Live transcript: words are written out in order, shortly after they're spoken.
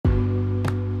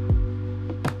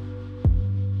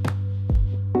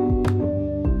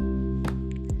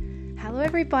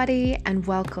everybody, and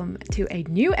welcome to a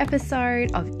new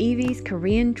episode of Evie's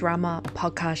Korean Drama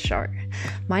Podcast Show.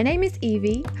 My name is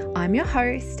Evie, I'm your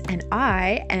host, and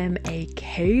I am a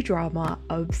K-drama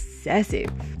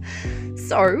obsessive.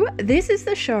 So, this is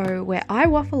the show where I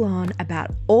waffle on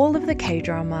about all of the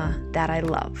K-drama that I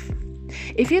love.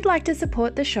 If you'd like to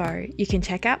support the show, you can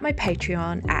check out my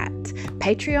Patreon at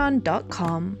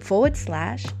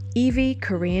patreon.com/Evie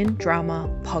Korean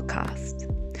Drama Podcast.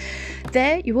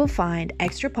 There you will find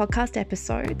extra podcast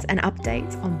episodes and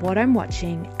updates on what I'm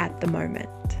watching at the moment.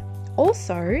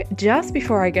 Also, just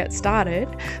before I get started,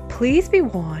 please be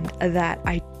warned that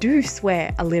I do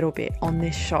swear a little bit on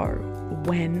this show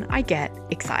when I get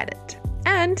excited.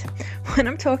 And when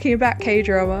I'm talking about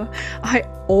K-drama, I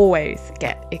always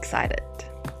get excited.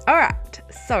 Alright,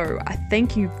 so I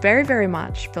thank you very, very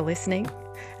much for listening,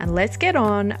 and let's get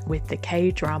on with the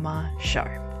K-drama show.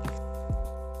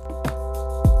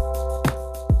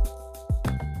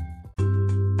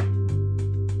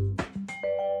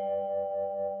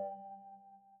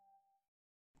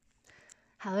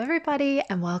 Hello everybody,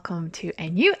 and welcome to a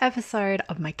new episode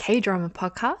of my K-drama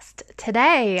podcast.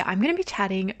 Today I'm going to be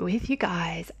chatting with you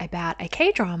guys about a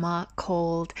K-drama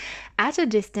called At a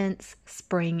Distance,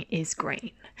 Spring is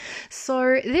Green.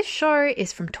 So this show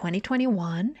is from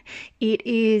 2021. It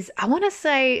is, I want to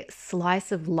say,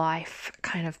 slice of life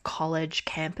kind of college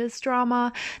campus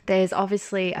drama. There's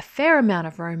obviously a fair amount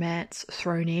of romance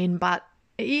thrown in, but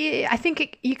I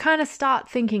think you kind of start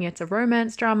thinking it's a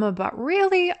romance drama, but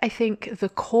really I think the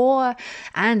core,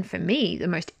 and for me, the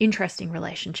most interesting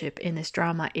relationship in this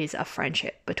drama is a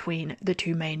friendship between the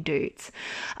two main dudes,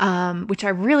 which I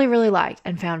really, really liked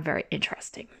and found very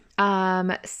interesting.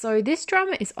 So this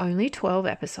drama is only 12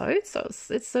 episodes, so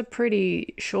it's a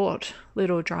pretty short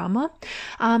little drama.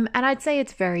 And I'd say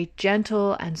it's very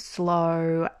gentle and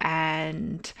slow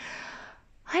and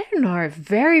I don't know,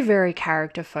 very, very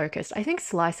character focused. I think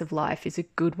slice of life is a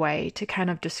good way to kind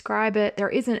of describe it. There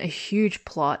isn't a huge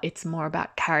plot. It's more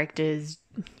about characters,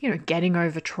 getting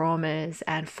over traumas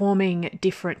and forming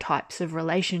different types of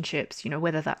relationships,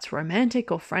 whether that's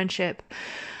romantic or friendship.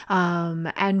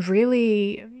 And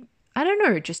really, I don't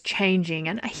know, just changing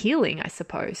and healing, I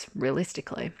suppose,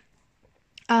 realistically.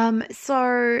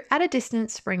 So At a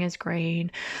Distance, Spring is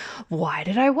Green. Why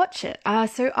did I watch it?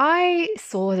 So I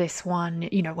saw this one,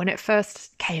 when it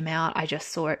first came out, I just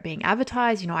saw it being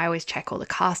advertised. I always check all the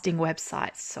casting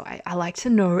websites. So I like to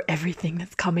know everything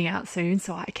that's coming out soon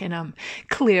so I can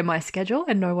clear my schedule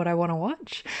and know what I want to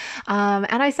watch.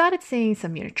 And I started seeing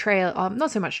some,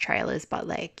 not so much trailers, but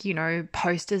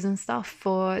posters and stuff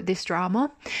for this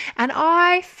drama. And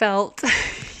I felt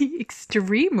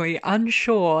extremely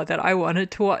unsure that I wanted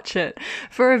to watch it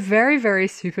for a very, very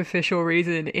superficial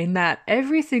reason, in that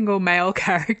every single male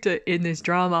character in this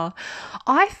drama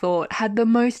I thought had the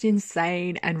most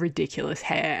insane and ridiculous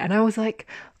hair, and I was like,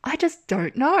 I just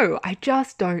don't know.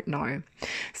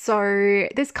 So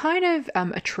there's kind of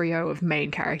a trio of main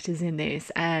characters in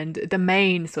this, and the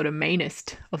main sort of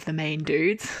mainest of the main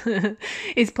dudes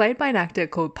is played by an actor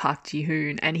called Park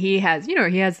Ji-hoon, and he has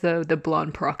the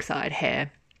blonde peroxide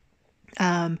hair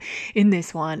in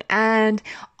this one, and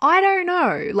I don't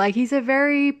know, he's a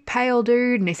very pale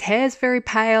dude and his hair's very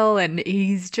pale and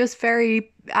he's just very,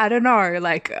 I don't know, it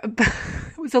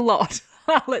was a lot.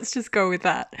 Let's just go with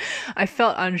that. I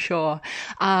felt unsure,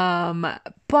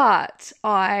 but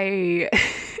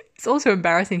it's also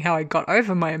embarrassing how I got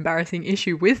over my embarrassing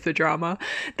issue with the drama,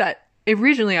 that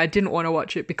originally I didn't want to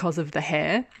watch it because of the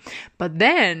hair, but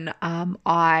then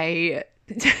I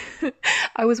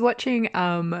was watching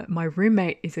My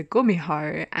Roommate is a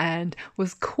Gumiho, and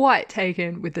was quite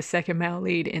taken with the second male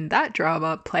lead in that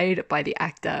drama, played by the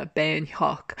actor Bae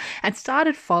Hyuk, and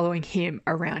started following him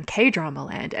around K-drama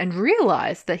land and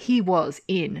realized that he was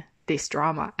in this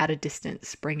drama, At a Distance,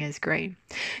 Spring is Green.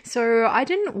 So I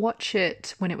didn't watch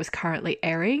it when it was currently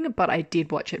airing, but I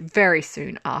did watch it very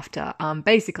soon after,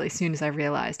 basically as soon as I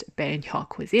realized Bae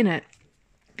Hyuk was in it.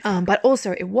 But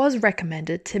also it was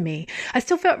recommended to me. I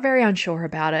still felt very unsure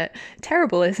about it.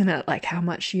 Terrible, isn't it? How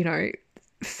much,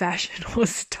 fashion or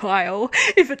style,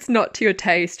 if it's not to your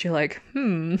taste, you're like,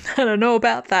 I don't know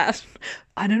about that.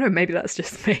 I don't know, maybe that's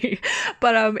just me.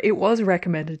 But it was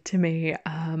recommended to me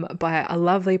by a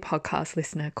lovely podcast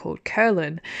listener called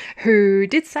Curlin, who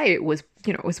did say it was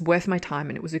it was worth my time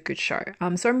and it was a good show.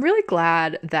 So I'm really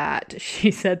glad that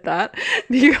she said that,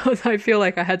 because I feel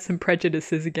like I had some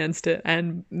prejudices against it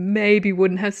and maybe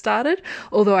wouldn't have started.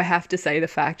 Although I have to say, the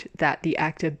fact that the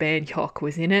actor Bae Hyuk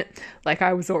was in it,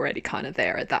 I was already kind of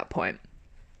there at that point.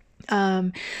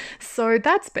 So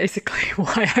that's basically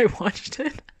why I watched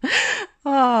it.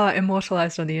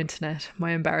 Immortalized on the internet,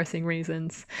 my embarrassing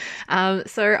reasons.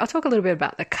 So I'll talk a little bit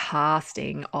about the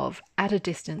casting of At a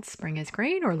Distance, Spring is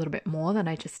Green, or a little bit more than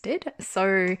I just did.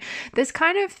 So there's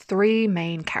kind of three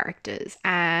main characters,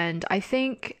 and I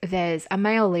think there's a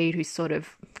male lead who's sort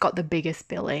of got the biggest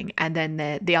billing, and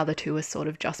then the other two are sort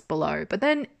of just below. But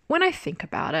then when I think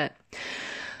about it,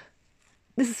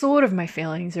 this is sort of my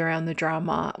feelings around the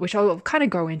drama, which I'll kind of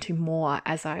go into more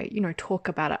as I, talk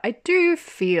about it. I do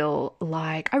feel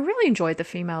like I really enjoyed the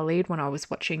female lead when I was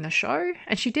watching the show,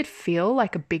 and she did feel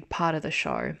like a big part of the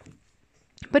show.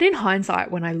 But in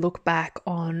hindsight, when I look back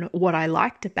on what I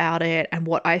liked about it and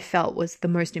what I felt was the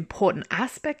most important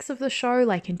aspects of the show,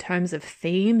 like in terms of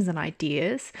themes and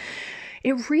ideas,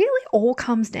 it really all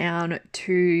comes down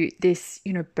to this,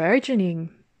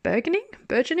 burgeoning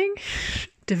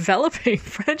developing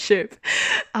friendship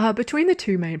between the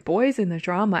two main boys in the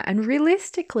drama. And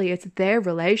realistically, it's their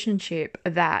relationship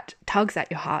that tugs at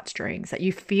your heartstrings, that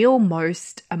you feel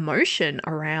most emotion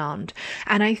around.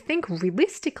 And I think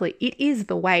realistically, it is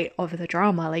the weight of the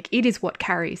drama. Like, it is what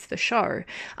carries the show.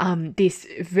 This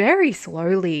very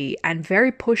slowly and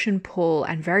very push and pull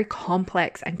and very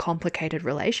complex and complicated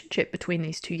relationship between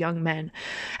these two young men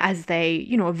as they,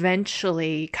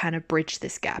 eventually kind of bridge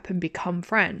this gap and become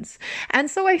friends. And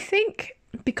so I think,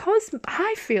 because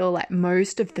I feel like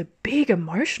most of the big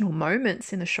emotional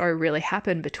moments in the show really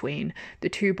happen between the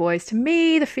two boys, to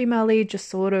me, the female lead just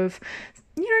sort of,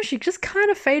 she just kind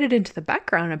of faded into the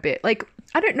background a bit. Like,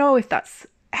 I don't know if that's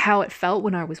how it felt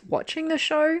when I was watching the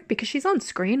show, because she's on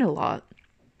screen a lot.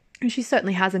 And she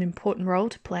certainly has an important role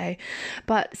to play.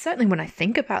 But certainly when I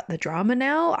think about the drama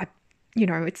now,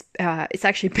 it's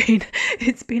actually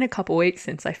been a couple weeks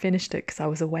since I finished it because I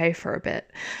was away for a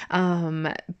bit.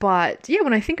 But yeah,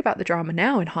 when I think about the drama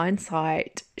now in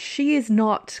hindsight, she is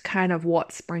not kind of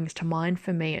what springs to mind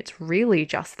for me. It's really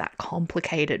just that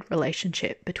complicated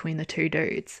relationship between the two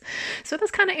dudes. So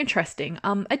that's kind of interesting.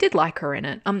 I did like her in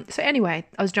it. So anyway,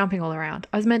 I was jumping all around.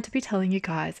 I was meant to be telling you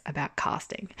guys about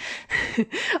casting.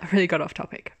 I really got off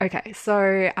topic. Okay,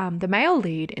 so the male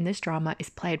lead in this drama is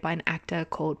played by an actor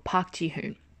called Park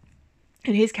Ji-hoon.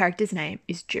 And his character's name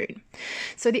is June.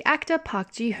 So the actor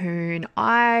Park Ji-hoon,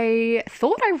 I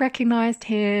thought I recognized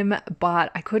him,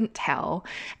 but I couldn't tell.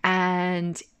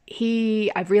 And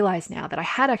I've realized now that I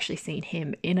had actually seen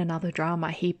him in another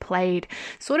drama. He played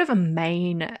sort of a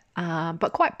main,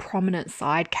 but quite prominent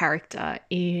side character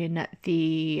in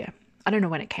I don't know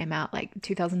when it came out, like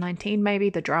 2019 maybe,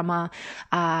 the drama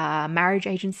Marriage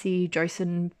Agency,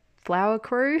 Joseon Flower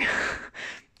Crew.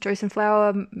 Joseon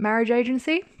Flower Marriage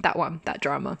Agency, that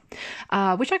drama,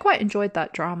 which I quite enjoyed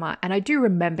that drama. And I do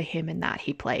remember him in that.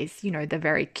 He plays, the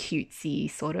very cutesy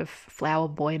sort of flower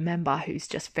boy member who's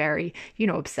just very,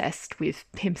 obsessed with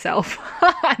himself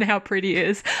and how pretty he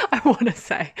is, I want to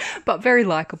say, but very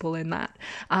likable in that.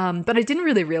 But I didn't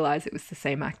really realize it was the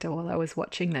same actor while I was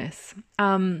watching this.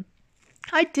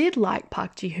 I did like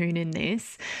Park Ji-hoon in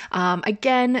this.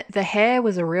 Again, the hair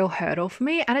was a real hurdle for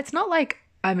me, and it's not like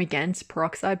I'm against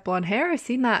peroxide blonde hair. I've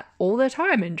seen that all the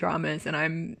time in dramas, and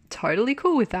I'm totally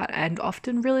cool with that and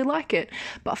often really like it.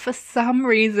 But for some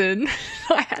reason,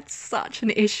 I had such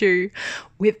an issue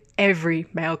with every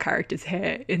male character's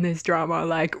hair in this drama.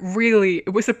 Like, really,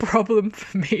 it was a problem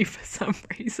for me for some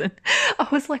reason. I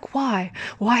was like, why?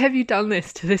 Why have you done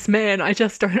this to this man? I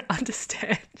just don't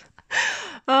understand.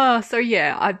 So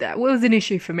yeah, that was an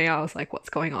issue for me. I was like, what's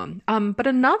going on? But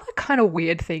another kind of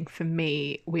weird thing for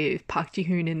me with Park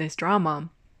Ji-hoon in this drama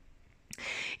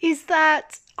is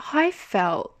that I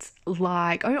felt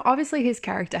like, obviously his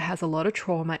character has a lot of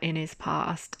trauma in his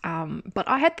past, but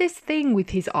I had this thing with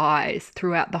his eyes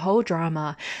throughout the whole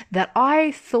drama that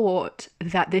I thought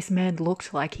that this man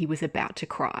looked like he was about to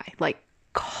cry. Like,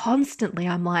 constantly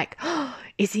I'm like, oh,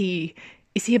 is he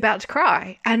about to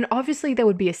cry? And obviously there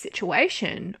would be a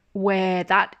situation where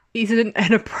that isn't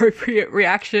an appropriate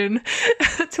reaction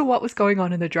to what was going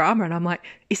on in the drama. And I'm like,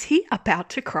 is he about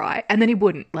to cry? And then he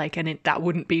wouldn't, that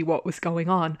wouldn't be what was going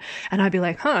on. And I'd be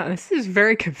like, this is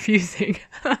very confusing.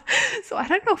 So I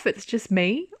don't know if it's just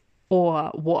me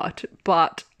or what,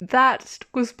 but that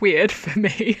was weird for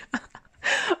me.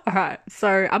 All right,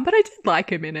 so but I did like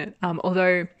him in it.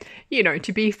 Although,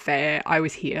 to be fair, I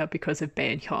was here because of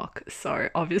Ban Hyuk, so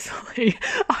obviously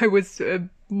I was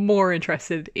more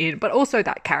interested in, but also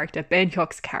that character, Ban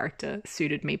Hyuk's character,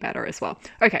 suited me better as well.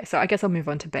 Okay, so I guess I'll move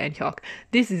on to Ban Hyuk.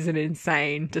 This is an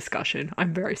insane discussion.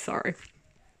 I'm very sorry.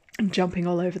 jumping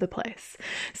all over the place.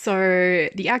 So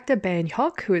the actor Ban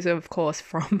Hyuk, who is of course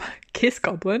from Kiss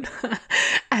Goblin,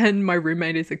 and my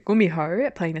roommate is a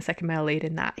Gumiho, playing the second male lead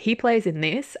in that. He plays in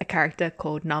this a character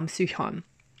called Nam Soo-hyun.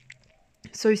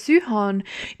 So Soo-hyun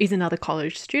is another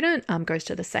college student, goes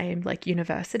to the same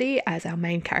university as our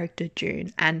main character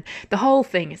June, and the whole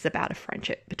thing is about a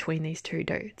friendship between these two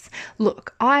dudes.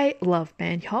 Look, I love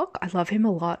Ban Hyuk. I love him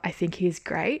a lot. I think he's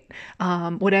great.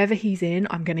 Whatever he's in,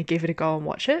 I'm going to give it a go and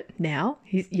watch it now.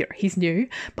 He's new,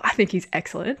 but I think he's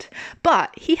excellent.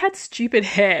 But he had stupid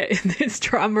hair in this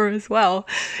drama as well.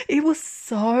 It was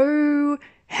so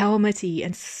helmety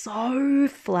and so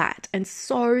flat and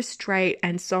so straight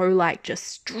and so just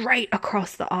straight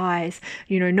across the eyes,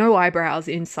 no eyebrows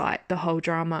in sight, the whole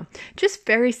drama, just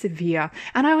very severe.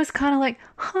 And I was kind of like,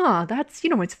 that's,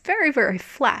 it's very, very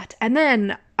flat. And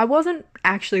then I wasn't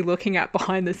actually looking at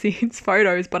behind the scenes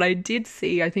photos, but I did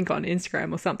see, I think on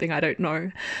Instagram or something, I don't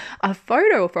know, a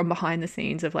photo from behind the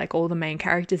scenes of all the main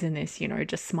characters in this,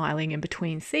 just smiling in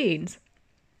between scenes.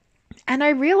 And I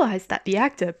realized that the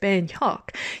actor, Ban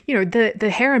Hyuk, the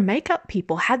hair and makeup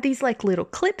people had these little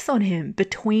clips on him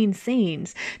between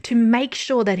scenes to make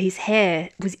sure that his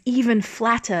hair was even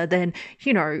flatter than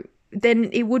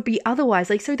it would be otherwise.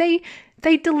 So they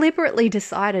deliberately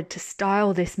decided to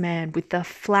style this man with the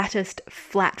flattest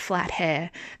flat hair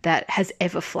that has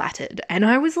ever flattered. And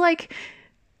I was like,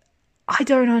 I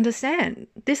don't understand.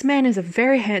 This man is a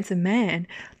very handsome man.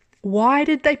 Why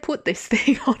did they put this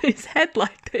thing on his head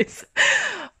like this?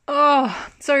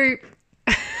 So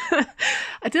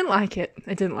I didn't like it.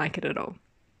 I didn't like it at all.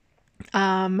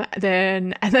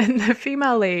 Then the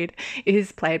female lead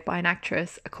is played by an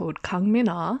actress called Kang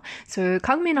Min-ah. So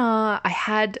Kang Min-ah, I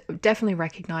had definitely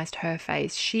recognized her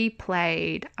face. She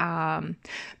played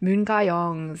Moon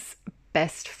Ga-young's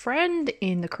best friend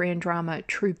in the Korean drama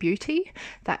True Beauty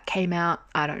that came out,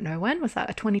 I don't know when. Was that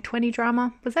a 2020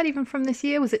 drama? Was that even from this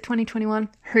year? Was it 2021?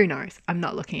 Who knows? I'm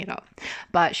not looking it up.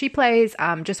 But she plays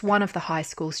just one of the high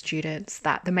school students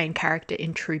that the main character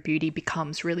in True Beauty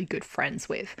becomes really good friends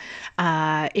with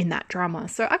in that drama.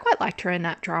 So I quite liked her in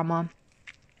that drama.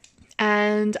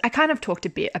 And I kind of talked a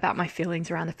bit about my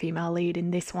feelings around the female lead in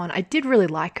this one. I did really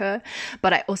like her,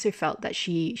 but I also felt that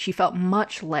she felt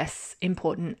much less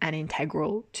important and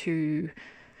integral to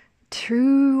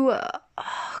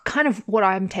kind of what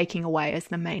I'm taking away as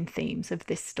the main themes of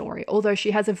this story. Although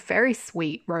she has a very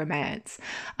sweet romance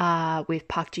with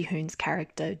Park Ji-hoon's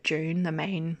character June, the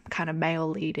main kind of male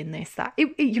lead in this, that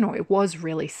it was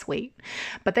really sweet.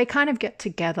 But they kind of get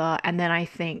together, and then I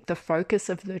think the focus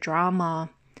of the drama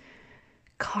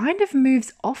kind of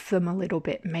moves off them a little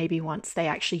bit, maybe once they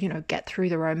actually, get through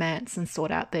the romance and sort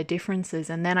out their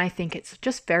differences. And then I think it's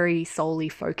just very solely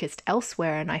focused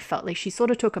elsewhere. And I felt like she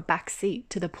sort of took a back seat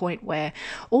to the point where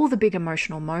all the big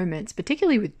emotional moments,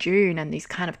 particularly with June and these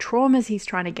kind of traumas he's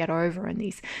trying to get over and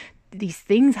these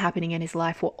things happening in his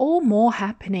life, were all more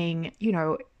happening,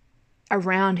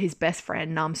 around his best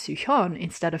friend Nam Soo-hyun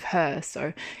instead of her.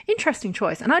 So interesting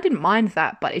choice. And I didn't mind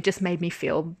that, but it just made me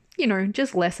feel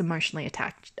just less emotionally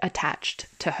attached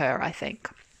to her, I think.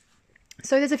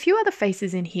 So there's a few other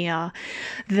faces in here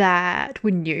that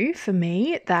were new for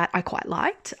me that I quite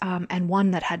liked, and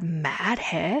one that had mad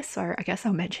hair, so I guess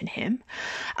I'll mention him.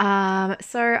 So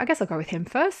I guess I'll go with him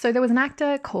first. So there was an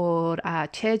actor called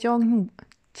Choi Jong-woo,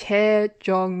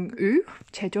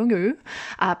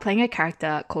 playing a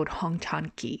character called Hong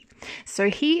Chan-ki. So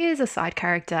he is a side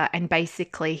character, and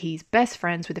basically he's best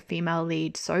friends with the female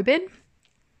lead So-bin.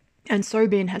 And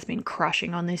So-bin has been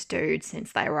crushing on this dude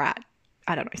since they were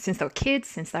since they were kids,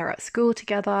 since they were at school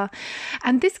together.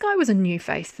 And this guy was a new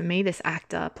face for me, this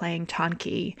actor playing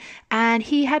Chan-ki. And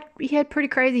he had pretty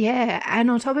crazy hair. And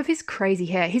on top of his crazy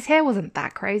hair, his hair wasn't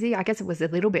that crazy. I guess it was a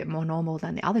little bit more normal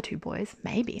than the other two boys.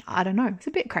 Maybe. I don't know. It's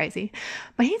a bit crazy.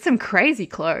 But he had some crazy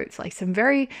clothes, some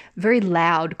very, very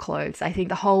loud clothes. I think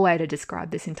the whole way to describe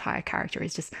this entire character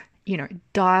is just,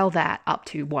 dial that up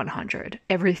to 100.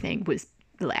 Everything was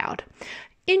loud.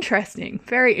 Interesting,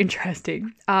 very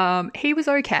interesting. He was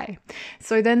okay.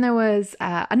 So then there was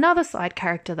another side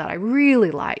character that I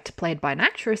really liked, played by an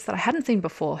actress that I hadn't seen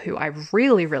before, who I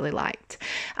really, really liked.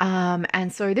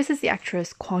 And so this is the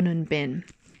actress Kwon Eun-bin.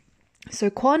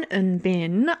 So Kwon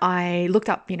Eun-bin, I looked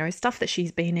up, stuff that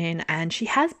she's been in, and she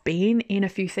has been in a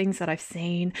few things that I've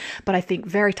seen, but I think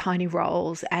very tiny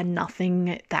roles and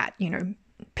nothing that,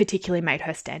 particularly made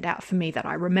her stand out for me that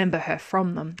I remember her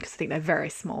from them, because I think they're very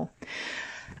small.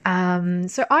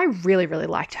 So I really, really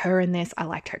liked her in this. I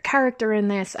liked her character in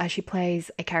this. She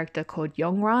plays a character called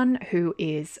Young-ran, who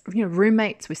is,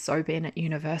 roommates with So-bin at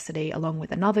university along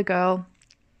with another girl.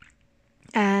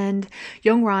 And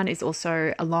Young-ran is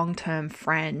also a long-term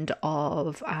friend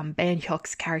of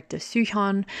Baen-hyuk's character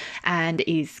Soo-hyun and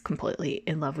is completely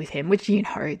in love with him, which,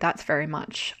 that's very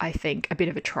much, I think, a bit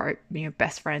of a trope.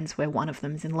 Best friends where one of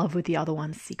them is in love with the other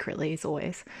one secretly is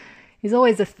always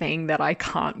a thing that I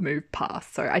can't move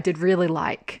past. So I didn't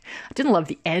love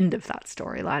the end of that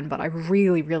storyline, but I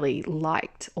really, really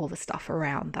liked all the stuff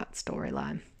around that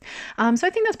storyline. So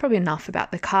I think that's probably enough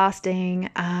about the casting.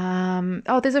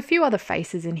 There's a few other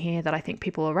faces in here that I think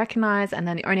people will recognize. And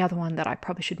then the only other one that I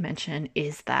probably should mention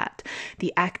is that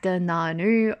the actor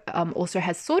Na-nu also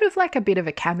has sort of like a bit of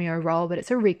a cameo role, but it's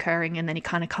a recurring, and then he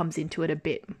kind of comes into it a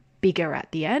bit bigger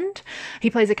at the end. He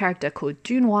plays a character called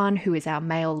Junwan, who is our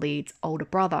male lead's older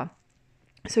brother.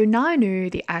 So Na-nu,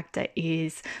 the actor,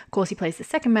 of course, he plays the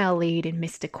second male lead in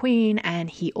Mr. Queen, and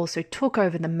he also took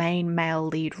over the main male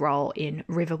lead role in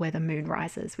River Where the Moon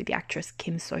Rises with the actress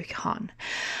Kim So-hyun.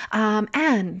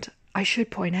 And I should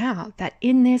point out that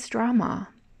in this drama,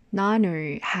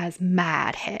 Na-nu has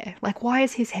mad hair. Like, why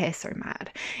is his hair so mad?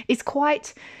 It's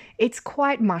quite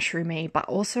mushroomy, but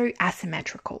also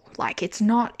asymmetrical. Like, it's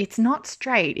not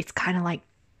straight. It's kind of like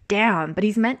down, but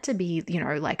he's meant to be,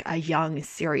 like a young,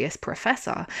 serious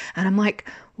professor. And I'm like,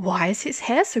 why is his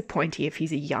hair so pointy if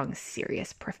he's a young,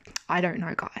 serious professor? I don't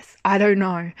know, guys. I don't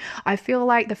know. I feel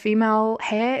like the female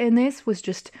hair in this was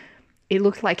just, it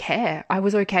looked like hair. I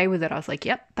was okay with it. I was like,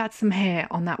 yep, that's some hair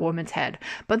on that woman's head.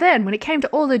 But then when it came to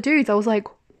all the dudes, I was like,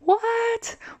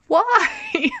 what?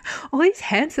 Why? All these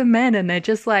handsome men, and they're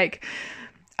just like,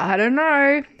 I don't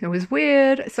know. It was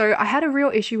weird. So I had a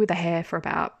real issue with the hair for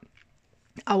about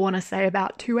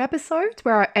 2 episodes,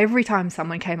 where every time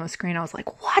someone came on screen, I was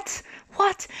like, what?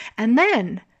 And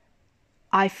then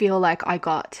I feel like I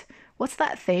got, what's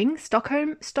that thing?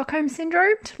 Stockholm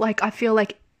syndrome? Like, I feel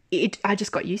like I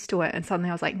just got used to it, and suddenly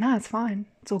I was like, nah, it's fine.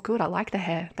 It's all good. I like the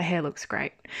hair. The hair looks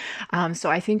great.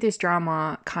 So I think this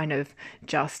drama kind of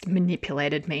just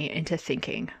manipulated me into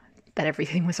thinking that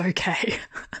everything was okay.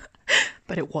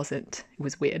 But it wasn't. It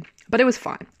was weird. But it was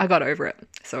fine. I got over it.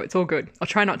 So it's all good. I'll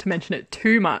try not to mention it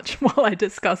too much while I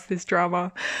discuss this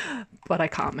drama, but I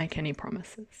can't make any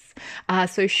promises.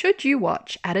 So should you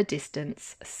watch At a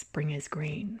Distance, Spring is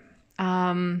Green?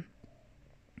 Yeah,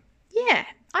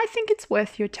 I think it's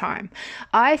worth your time.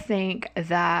 I think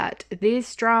that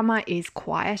this drama is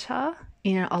quieter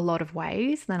in a lot of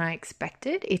ways than I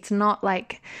expected. It's not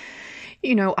like, a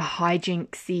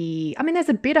hijinksy. I mean, there's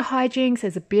a bit of hijinks,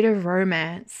 there's a bit of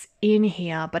romance in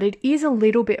here, but it is a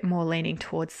little bit more leaning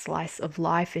towards slice of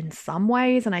life in some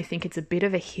ways. And I think it's a bit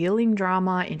of a healing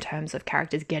drama in terms of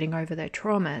characters getting over their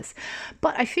traumas.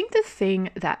 But I think the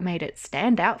thing that made it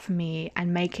stand out for me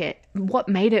and what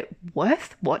made it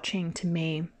worth watching to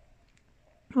me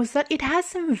was that it has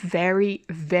some very,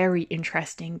 very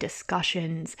interesting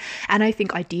discussions and I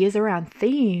think ideas around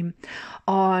theme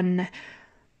on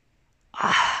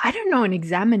an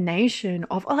examination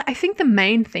of, I think the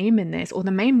main theme in this, or the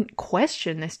main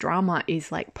question this drama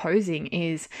is like posing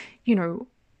is,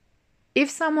 if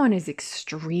someone is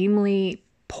extremely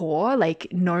poor, like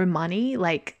no money,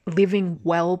 like living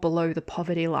well below the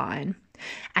poverty line,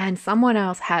 and someone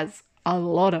else has a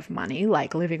lot of money,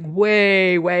 like living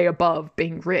way, way above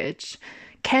being rich,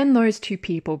 can those two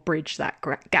people bridge that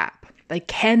gap? Like,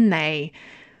 can they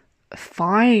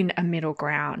find a middle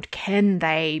ground? Can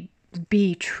they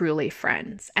be truly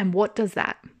friends? And what does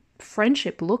that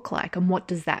friendship look like? And what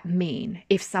does that mean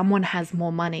if someone has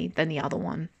more money than the other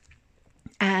one?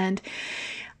 And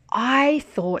I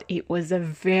thought it was a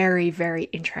very, very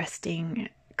interesting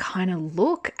kind of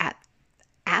look at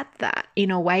that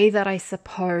in a way that I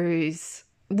suppose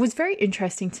was very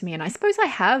interesting to me. And I suppose I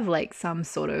have like some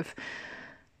sort of,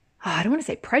 I don't want to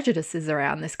say prejudices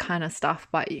around this kind of stuff,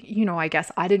 but I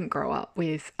guess I didn't grow up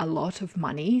with a lot of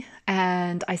money.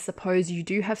 And I suppose you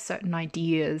do have certain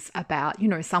ideas about,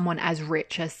 someone as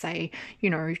rich as, say,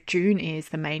 June is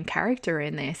the main character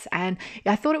in this. And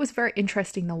I thought it was very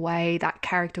interesting the way that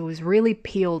character was really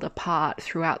peeled apart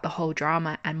throughout the whole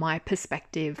drama, and my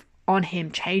perspective on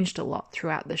him changed a lot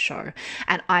throughout the show.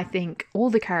 And I think all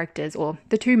the characters, or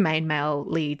the two main male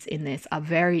leads in this, are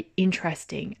very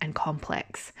interesting and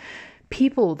complex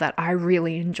people that I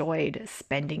really enjoyed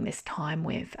spending this time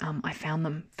with. I found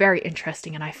them very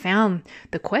interesting, and I found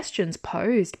the questions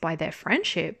posed by their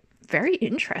friendship very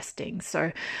interesting.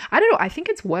 So I don't know, I think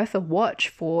it's worth a watch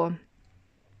for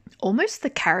almost the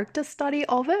character study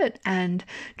of it and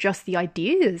just the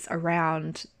ideas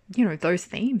around those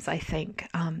themes, I think.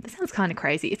 That sounds kind of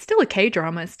crazy. It's still a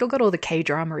K-drama. It's still got all the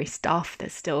K-drama-y stuff.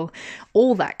 There's still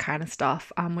all that kind of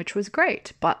stuff, which was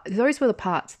great. But those were the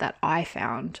parts that I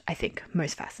found, I think,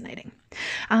 most fascinating.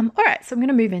 All right, so I'm going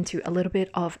to move into a little bit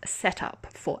of setup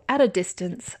for At a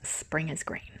Distance, Spring is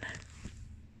Green.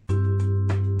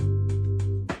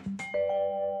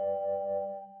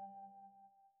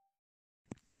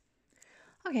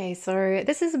 Okay, so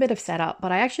this is a bit of setup,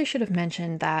 but I actually should have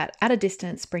mentioned that At a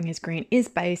Distance, Spring is Green is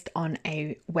based on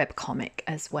a webcomic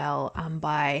as well,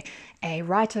 by a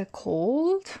writer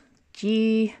called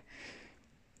Ji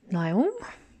Neum.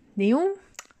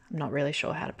 I'm not really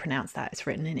sure how to pronounce that. It's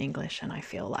written in English and I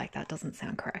feel like that doesn't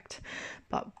sound correct,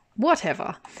 but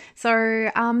whatever.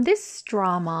 So this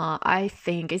drama, I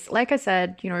think, is, like I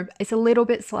said, it's a little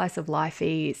bit slice of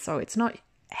lifey, so it's not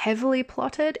heavily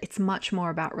plotted. It's much more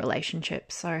about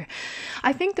relationships. So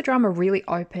I think the drama really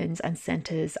opens and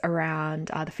centers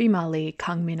around the female lead,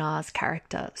 Kang Min-a's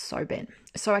character, Sobin.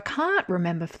 So I can't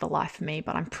remember for the life of me,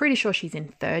 but I'm pretty sure she's in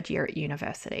third year at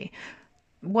university.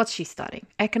 What's she studying?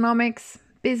 Economics?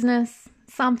 Business?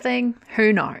 Something?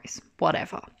 Who knows?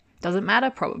 Whatever. Doesn't matter?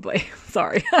 Probably.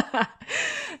 Sorry.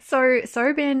 So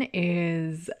Sobin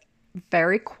is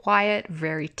very quiet,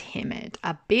 very timid.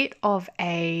 A bit of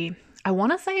a... I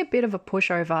want to say a bit of a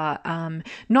pushover,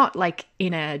 not like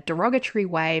in a derogatory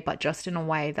way, but just in a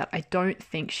way that I don't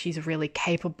think she's really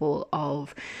capable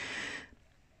of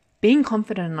being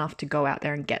confident enough to go out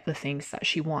there and get the things that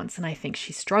she wants. And I think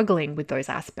she's struggling with those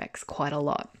aspects quite a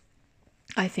lot.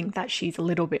 I think that she's a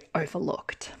little bit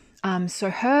overlooked. So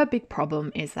her big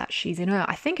problem is that she's in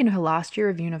her last year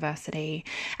of university,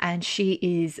 and she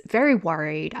is very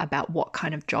worried about what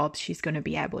kind of jobs she's going to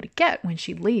be able to get when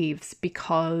she leaves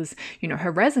because,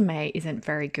 her resume isn't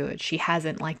very good. She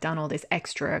hasn't done all this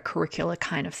extracurricular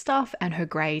kind of stuff, and her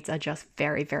grades are just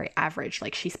very, very average.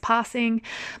 Like, she's passing,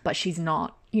 but she's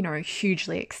not,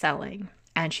 hugely excelling.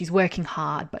 And she's working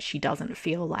hard, but she doesn't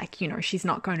feel like, she's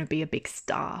not going to be a big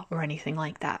star or anything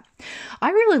like that. I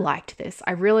really liked this.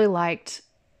 I really liked,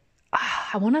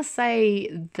 I want to say,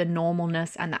 the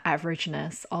normalness and the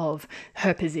averageness of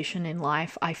her position in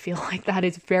life. I feel like that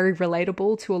is very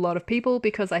relatable to a lot of people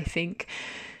because I think,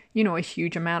 a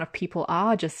huge amount of people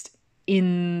are just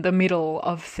in the middle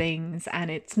of things, and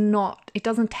it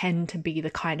doesn't tend to be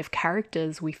the kind of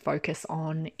characters we focus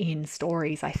on in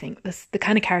stories. I think the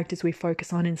kind of characters we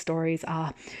focus on in stories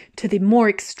are to the more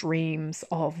extremes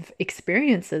of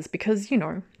experiences because,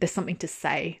 there's something to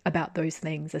say about those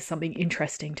things. There's something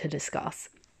interesting to discuss.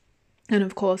 And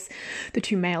of course, the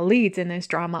two male leads in this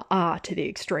drama are to the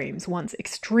extremes. One's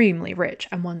extremely rich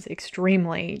and one's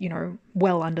extremely,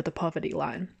 well under the poverty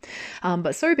line.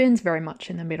 But Sobin's very much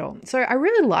in the middle. So I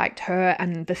really liked her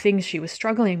and the things she was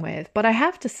struggling with. But I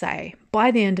have to say,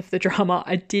 by the end of the drama,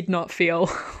 I did not feel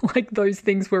like those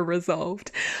things were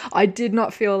resolved. I did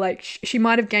not feel like she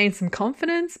might have gained some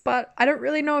confidence, but I don't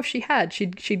really know if she had.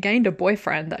 She'd gained a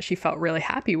boyfriend that she felt really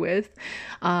happy with.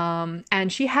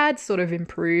 And she had sort of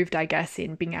improved, I guess,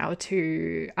 in being able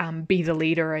to be the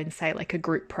leader in, say, like a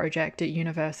group project at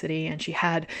university. And she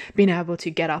had been able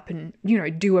to get up and,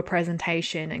 do a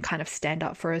presentation and kind of stand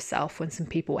up for herself when some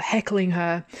people were heckling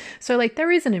her. So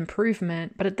there is an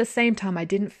improvement, but at the same time, I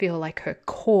didn't feel like her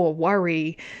core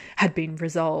worry had been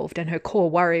resolved. And her core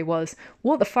worry was,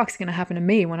 what the fuck's going to happen to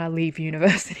me when I leave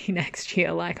university next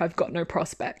year? I've got no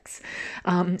prospects.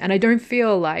 And I don't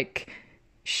feel like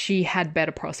she had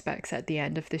better prospects at the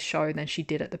end of this show than she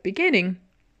did at the beginning.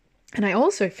 And I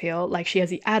also feel like she has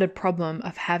the added problem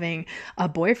of having a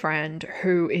boyfriend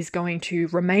who is going to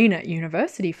remain at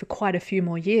university for quite a few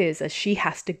more years as she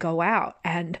has to go out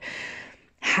and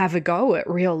have a go at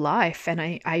real life. And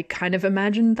I kind of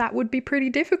imagine that would be pretty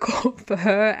difficult for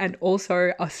her and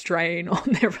also a strain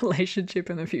on their relationship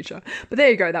in the future. But there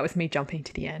you go. That was me jumping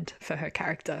to the end for her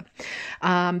character.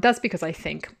 That's because I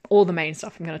think all the main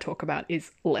stuff I'm going to talk about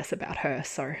is less about her.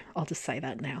 So I'll just say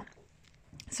that now.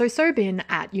 So Sobin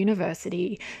at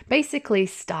university basically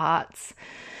starts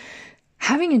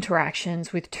having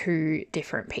interactions with two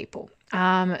different people.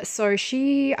 So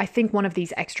I think one of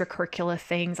these extracurricular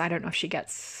things, I don't know if she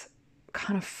gets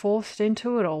kind of forced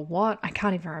into it or what, I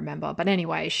can't even remember. But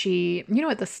anyway, she,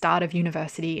 at the start of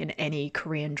university in any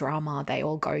Korean drama, they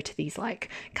all go to these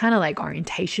kind of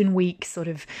orientation week, sort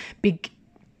of big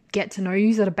get to know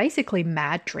yous that are basically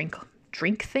mad drink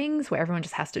things where everyone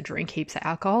just has to drink heaps of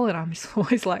alcohol, and I'm just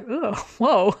always like, oh,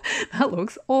 whoa, that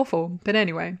looks awful. But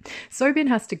anyway, Sobin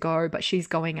has to go, but she's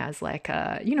going as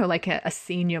a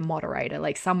senior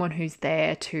moderator, someone who's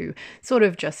there to sort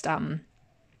of just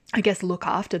I guess, look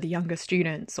after the younger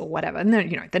students or whatever. And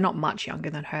they're not much younger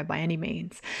than her by any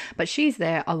means. But she's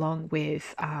there along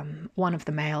with one of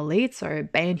the male leads, so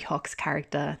Bae Hyuk's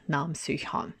character, Nam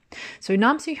Soo-hyun. So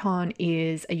Nam Soo-hyun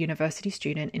is a university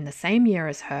student in the same year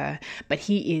as her, but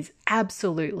he is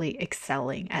absolutely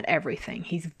excelling at everything.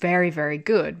 He's very, very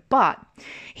good, but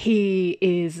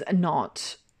he's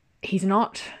not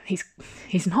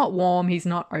warm, he's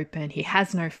not open, he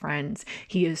has no friends.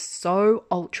 He is so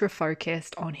ultra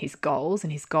focused on his goals,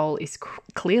 and his goal is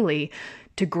clearly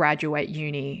to graduate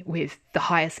uni with the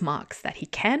highest marks that he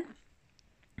can.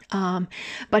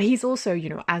 But he's also,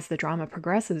 as the drama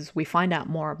progresses, we find out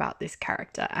more about this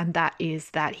character, and that is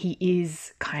that he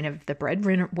is kind of the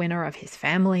breadwinner of his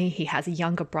family. He has a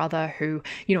younger brother who,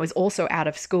 is also out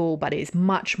of school, but is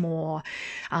much more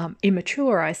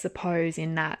immature, I suppose,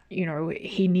 in that,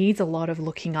 he needs a lot of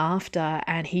looking after,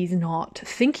 and he's not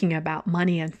thinking about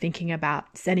money and thinking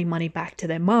about sending money back to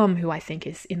their mum, who I think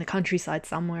is in the countryside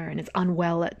somewhere and is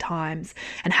unwell at times,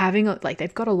 and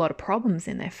they've got a lot of problems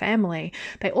in their family.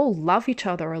 They all love each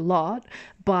other a lot,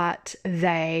 but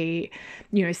they,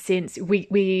 since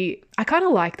I kind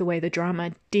of like the way the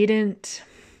drama they didn't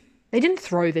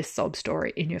throw this sob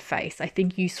story in your face. I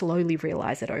think you slowly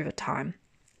realize it over time.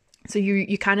 So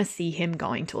you kind of see him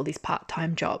going to all these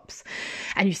part-time jobs,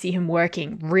 and you see him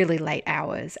working really late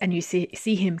hours, and you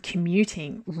see him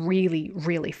commuting really,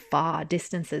 really far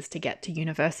distances to get to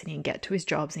university and get to his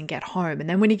jobs and get home. And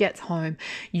then when he gets home,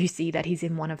 you see that he's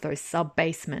in one of those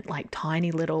sub-basement, like tiny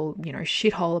little,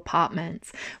 shithole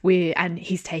apartments and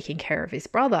he's taking care of his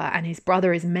brother, and his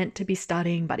brother is meant to be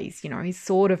studying, but he's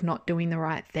sort of not doing the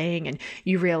right thing. And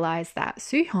you realize that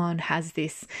Soo-hyun has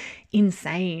this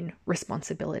insane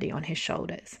responsibility on his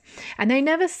shoulders, and they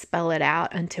never spell it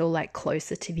out until like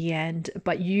closer to the end,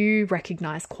 but you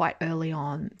recognize quite early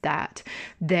on that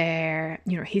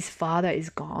his father is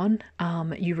gone.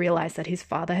 You realize that his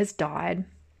father has died,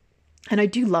 and I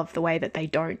do love the way that they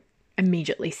don't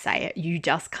immediately say it. You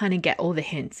just kind of get all the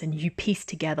hints, and you piece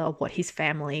together what his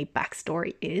family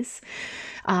backstory is.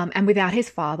 And without his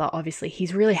father, obviously,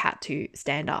 he's really had to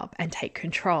stand up and take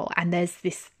control. And there's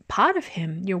this part of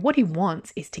him, what he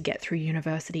wants is to get through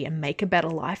university and make a better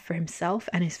life for himself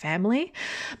and his family.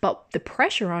 But the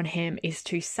pressure on him is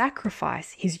to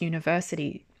sacrifice his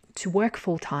university, to work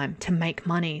full time, to make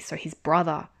money so his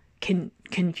brother can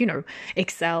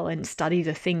excel and study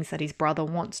the things that his brother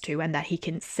wants to, and that he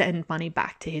can send money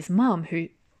back to his mum, who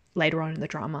later on in the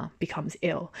drama becomes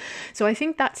ill. So I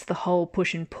think that's the whole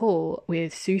push and pull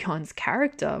with Soo-hyun's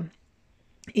character,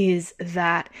 is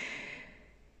that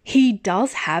he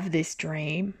does have this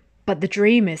dream, but the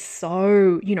dream is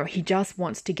so, he just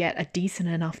wants to get a decent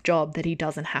enough job that he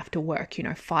doesn't have to work,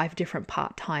 5 different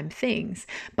part-time things.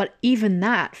 But even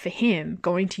that, for him,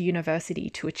 going to university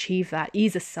to achieve that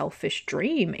is a selfish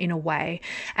dream in a way.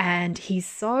 And he's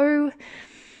so,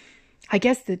 I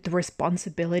guess that the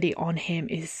responsibility on him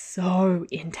is so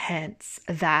intense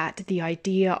that the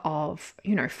idea of,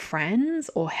 friends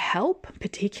or help,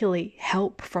 particularly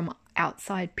help from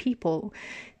outside people,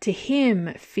 to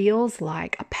him feels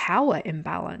like a power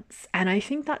imbalance. And I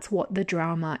think that's what the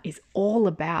drama is all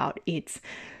about. It's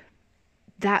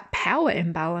that power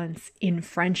imbalance in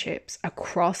friendships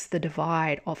across the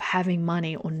divide of having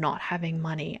money or not having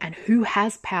money, and who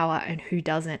has power and who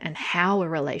doesn't, and how a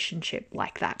relationship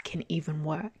like that can even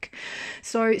work.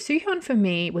 So Soo-hyun for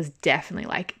me was definitely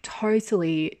like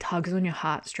totally tugs on your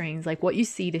heartstrings. Like what you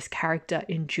see this character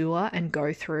endure and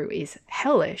go through is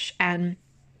hellish, and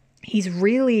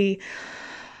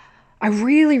I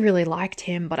really, really liked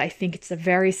him, but I think it's a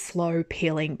very slow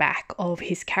peeling back of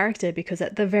his character, because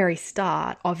at the very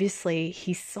start, obviously,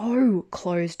 he's so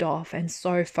closed off and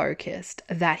so focused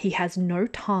that he has no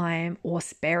time or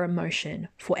spare emotion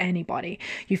for anybody.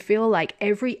 You feel like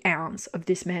every ounce of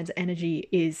this man's energy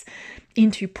is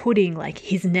into putting like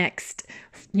his next,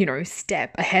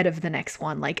 step ahead of the next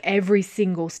one. Like every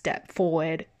single step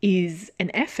forward is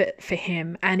an effort for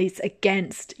him, and it's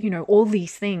against, all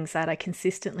these things that are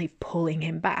consistently pulling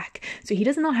him back. So he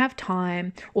does not have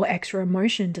time or extra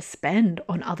emotion to spend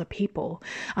on other people.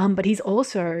 But he's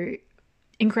also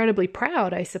incredibly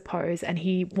proud, I suppose, and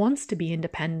he wants to be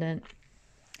independent.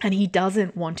 And he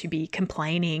doesn't want to be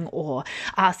complaining or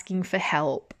asking for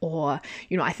help, or,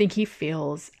 I think he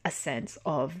feels a sense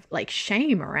of like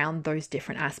shame around those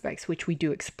different aspects, which we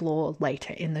do explore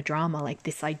later in the drama, like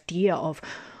this idea of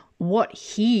what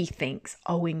he thinks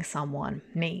owing someone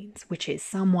means, which is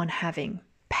someone having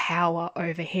power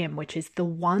over him, which is the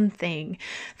one thing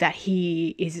that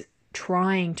he is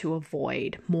trying to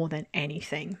avoid more than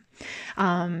anything.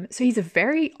 So he's a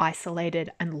very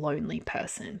isolated and lonely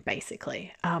person,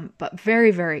 basically, but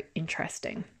very, very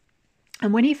interesting.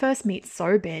 And when he first meets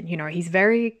Sobin, he's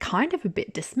very kind of a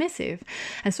bit dismissive,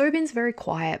 and Sobin's very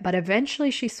quiet, but eventually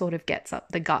she sort of gets up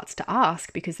the guts to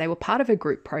ask, because they were part of a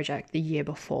group project the year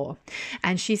before.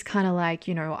 And she's kind of like,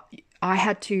 I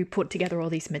had to put together all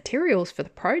these materials for the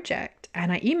project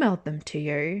and I emailed them to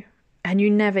you and you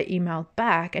never emailed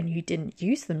back and you didn't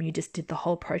use them. You just did the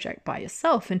whole project by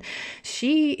yourself. And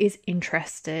she is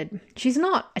interested. She's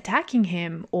not attacking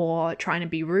him or trying to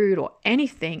be rude or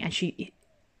anything. And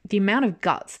the amount of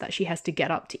guts that she has to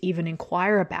get up to even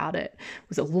inquire about it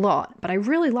was a lot, but I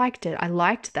really liked it. I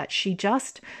liked that she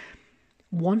just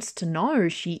wants to know.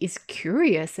 She is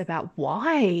curious about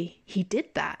why he did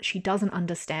that. She doesn't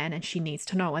understand and she needs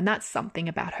to know. And that's something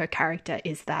about her character,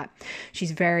 is that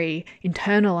she's very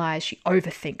internalized. She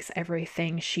overthinks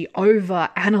everything. She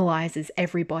overanalyzes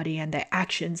everybody and their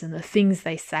actions and the things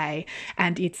they say.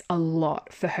 And it's a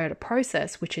lot for her to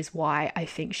process, which is why I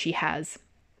think she has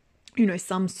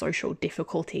some social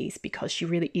difficulties, because she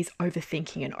really is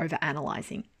overthinking and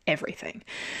overanalyzing everything.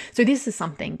 So this is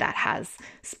something that has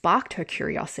sparked her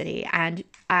curiosity, and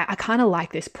I kind of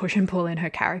like this push and pull in her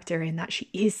character, in that she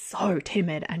is so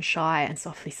timid and shy and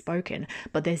softly spoken,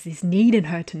 but there's this need in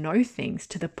her to know things,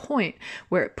 to the point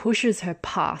where it pushes her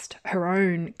past her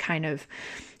own kind of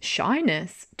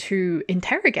shyness to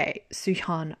interrogate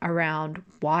Soo-hyun around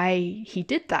why he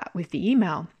did that with the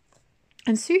email.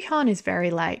 And Soo-hyun is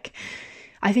very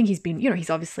I think he's been,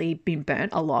 he's obviously been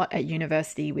burnt a lot at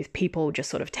university with people just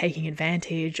sort of taking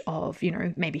advantage of,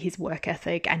 maybe his work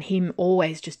ethic, and him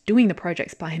always just doing the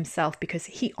projects by himself because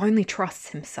he only trusts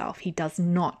himself. He does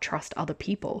not trust other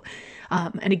people.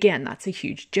 And again, that's a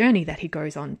huge journey that he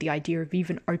goes on, the idea of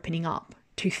even opening up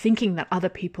to thinking that other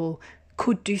people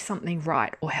could do something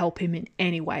right or help him in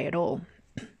any way at all.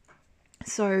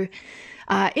 So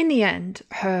in the end,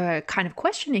 her kind of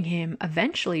questioning him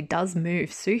eventually does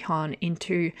move Soo-hyun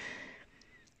into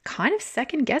kind of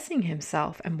second guessing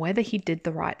himself and whether he did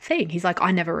the right thing. He's like,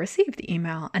 I never received the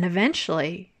email. And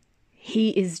eventually he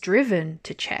is driven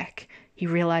to check. He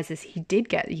realizes he did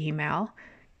get the email,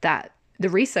 that the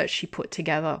research she put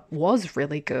together was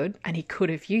really good and he could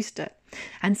have used it.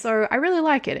 And so I really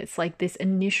like it. It's like this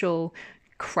initial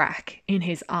crack in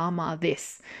his armor,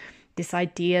 this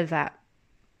idea that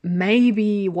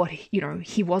maybe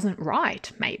he wasn't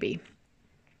right, maybe.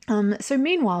 So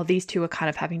meanwhile, these two are kind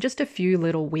of having just a few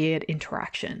little weird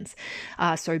interactions,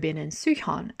 Sobin and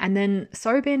Soo-hyun. And then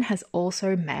Sobin has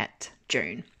also met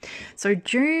June. So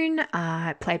June,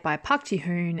 played by Park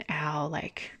Ji-hoon, our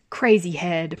crazy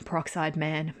head peroxide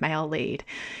man male lead,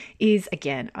 is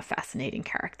again a fascinating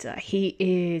character. He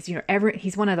is,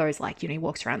 he's one of those he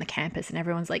walks around the campus and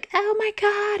everyone's like, oh my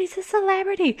god, he's a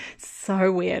celebrity.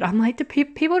 So weird. I'm like,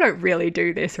 people don't really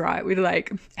do this, right, with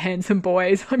handsome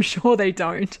boys? I'm sure they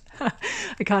don't.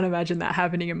 I can't imagine that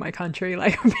happening in my country.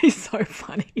 It would be so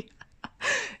funny.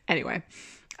 Anyway,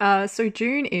 so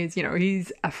June is,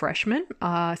 he's a freshman,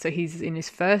 so he's in his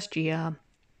first year.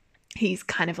 He's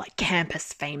kind of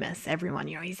campus famous. Everyone,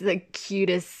 he's the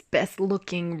cutest, best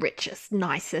looking, richest,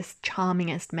 nicest,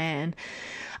 charmingest man.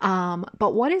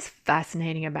 But what is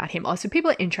fascinating about him, so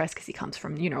people are interested because he comes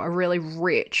from, a really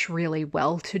rich, really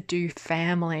well-to-do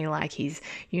family. He's,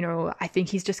 I think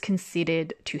he's just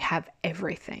considered to have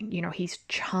everything. He's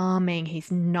charming,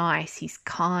 he's nice, he's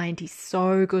kind, he's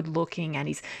so good looking, and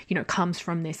he's, comes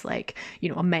from this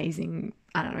amazing,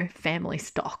 I don't know, family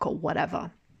stock or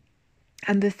whatever.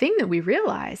 And the thing that we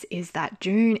realize is that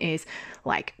June is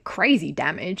crazy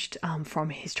damaged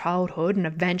from his childhood, and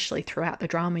eventually throughout the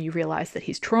drama you realize that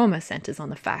his trauma centers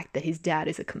on the fact that his dad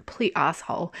is a complete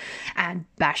asshole and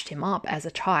bashed him up as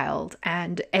a child.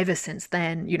 And ever since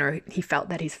then, he felt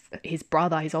that his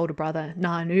brother, his older brother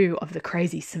Nanu, of the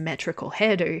crazy symmetrical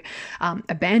hairdo,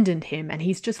 abandoned him, and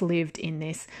he's just lived in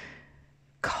this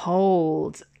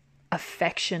cold,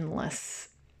 affectionless,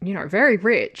 very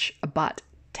rich but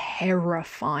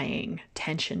terrifying,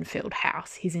 tension-filled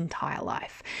house his entire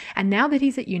life. And now that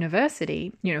he's at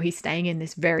university, he's staying in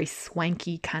this very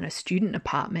swanky kind of student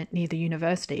apartment near the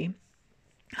university.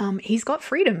 He's got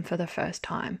freedom for the first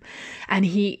time, and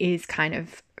he is kind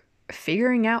of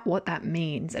figuring out what that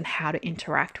means and how to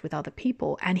interact with other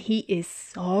people. And he is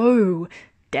so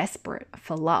desperate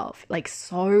for love,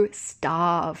 so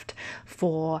starved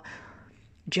for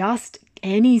just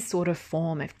any sort of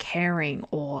form of caring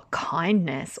or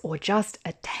kindness or just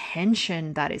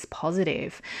attention that is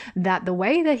positive, that the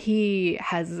way that he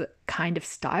has kind of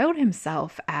styled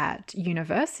himself at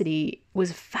university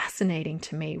was fascinating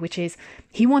to me, which is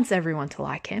he wants everyone to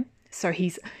like him. So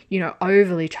he's,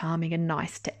 overly charming and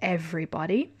nice to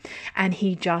everybody, and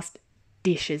he just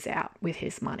dishes out with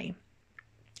his money.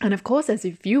 And of course, as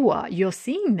a viewer, you're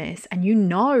seeing this and you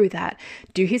know that,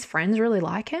 do his friends really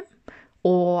like him?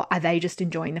 Or are they just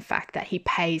enjoying the fact that he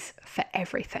pays for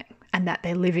everything and that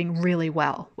they're living really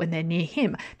well when they're near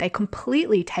him? They're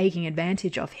completely taking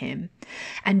advantage of him.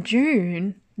 And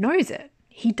June knows it.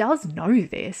 He does know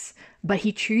this, but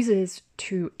he chooses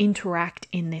to interact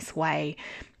in this way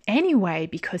anyway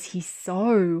because he's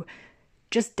so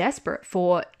just desperate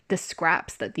for the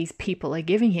scraps that these people are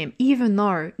giving him, even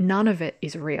though none of it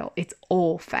is real. It's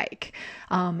all fake.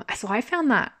 So I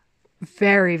found that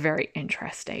very, very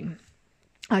interesting.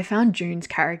 I found June's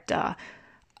character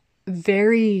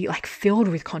very filled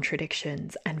with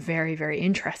contradictions and very, very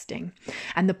interesting.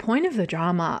 And the point of the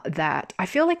drama that I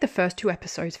feel like the first 2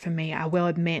 episodes for me, I will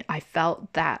admit, I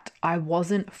felt that I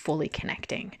wasn't fully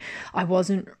connecting. I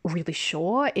wasn't really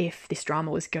sure if this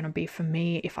drama was going to be for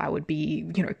me, if I would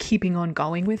be, keeping on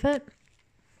going with it.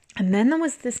 And then there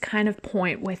was this kind of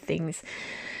point where things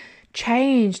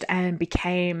changed and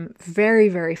became very,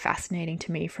 very fascinating to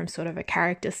me from sort of a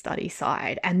character study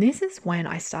side. And this is when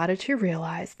I started to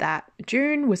realize that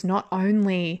June was not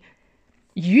only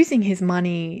using his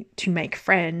money to make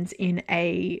friends in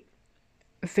a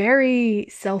very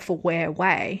self-aware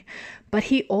way, but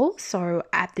he also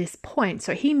at this point,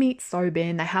 so he meets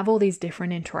Sobin, they have all these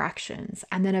different interactions,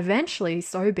 and then eventually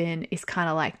Sobin is kind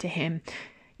of like to him,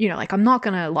 I'm not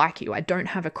going to like you. I don't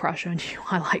have a crush on you.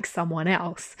 I like someone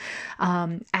else.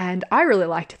 And I really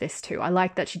liked this too. I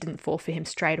liked that she didn't fall for him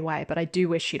straight away, but I do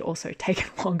wish she'd also taken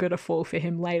longer to fall for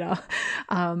him later,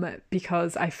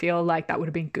 because I feel like that would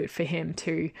have been good for him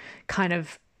to kind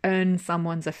of earn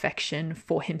someone's affection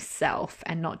for himself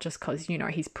and not just because,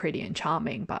 he's pretty and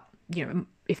charming, but,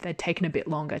 if they'd taken a bit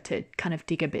longer to kind of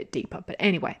dig a bit deeper. But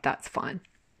anyway, that's fine.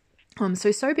 So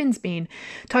Sobin's been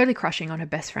totally crushing on her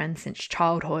best friend since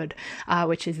childhood,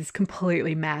 which is this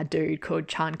completely mad dude called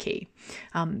Chanki.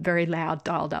 Very loud,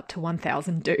 dialed up to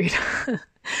 1000 dude.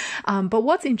 But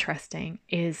what's interesting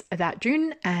is that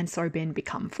June and Sobin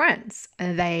become friends.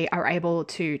 They are able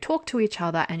to talk to each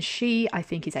other, and she, I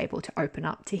think, is able to open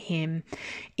up to him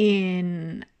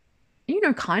in,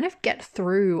 kind of get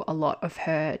through a lot of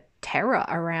her terror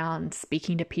around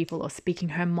speaking to people or speaking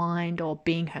her mind or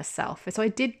being herself. So I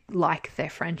did like their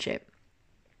friendship.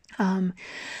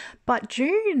 But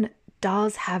June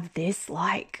does have this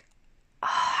I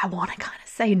want to kind of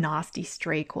say nasty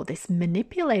streak or this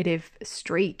manipulative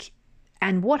streak.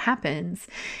 And what happens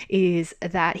is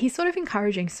that he's sort of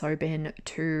encouraging Sobin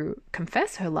to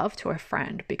confess her love to her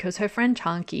friend, because her friend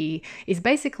Chanki is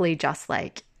basically just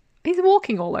he's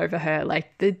walking all over her,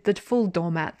 the full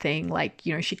doormat thing.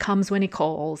 She comes when he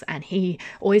calls, and he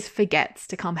always forgets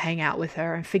to come hang out with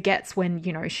her and forgets when,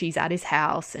 she's at his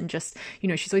house, and just,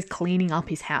 she's always cleaning up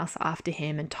his house after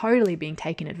him and totally being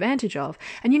taken advantage of.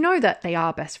 And that they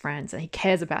are best friends and he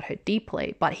cares about her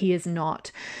deeply, but he is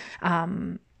not,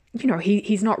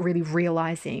 he's not really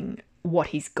realizing what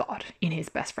he's got in his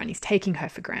best friend. He's taking her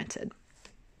for granted.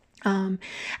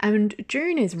 And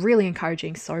June is really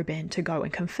encouraging Sobin to go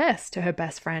and confess to her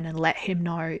best friend and let him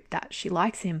know that she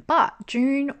likes him. But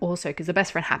June also, because the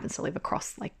best friend happens to live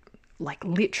across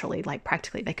literally,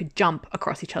 practically, they could jump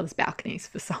across each other's balconies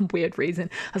for some weird reason.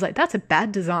 I was like, that's a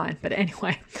bad design. But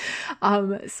anyway,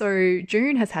 so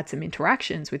June has had some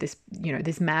interactions with this,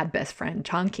 this mad best friend,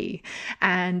 Chanki,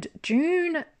 and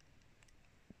June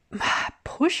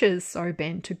pushes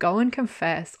Sobin to go and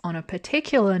confess on a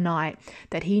particular night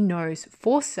that he knows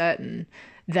for certain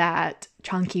that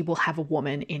Chanki will have a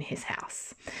woman in his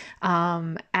house.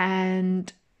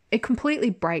 And it completely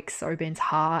breaks Sobin's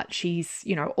heart. She's,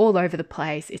 all over the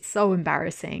place. It's so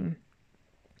embarrassing.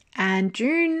 And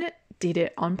June did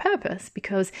it on purpose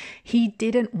because he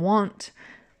didn't want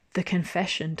the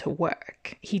confession to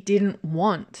work. He didn't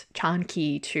want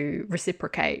Chanki to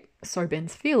reciprocate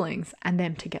Sobin's feelings and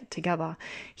them to get together.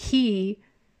 He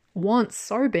wants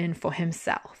Sobin for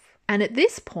himself. And at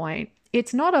this point,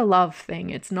 it's not a love thing.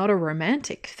 It's not a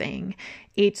romantic thing.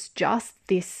 It's just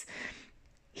this,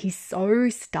 he's so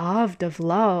starved of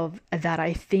love that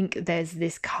I think there's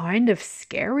this kind of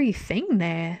scary thing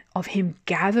there of him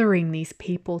gathering these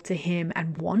people to him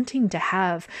and wanting to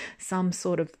have some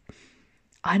sort of,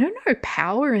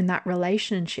 power in that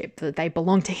relationship, that they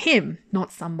belong to him,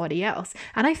 not somebody else.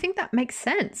 And I think that makes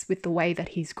sense with the way that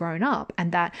he's grown up,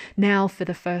 and that now for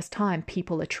the first time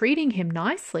people are treating him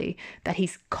nicely, that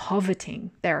he's coveting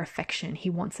their affection.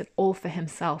 He wants it all for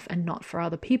himself and not for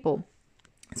other people.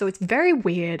 So it's very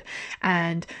weird,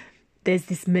 and there's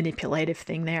this manipulative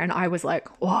thing there. And I was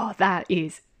like, wow, that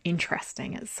is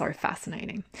interesting. It's so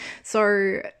fascinating.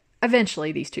 So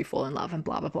eventually these two fall in love and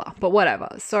blah, blah, blah, but whatever.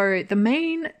 So the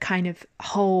main kind of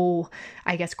whole,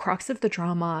 I guess, crux of the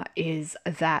drama is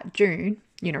that June,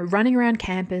 running around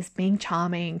campus, being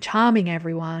charming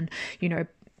everyone,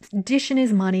 dishing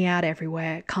his money out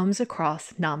everywhere, comes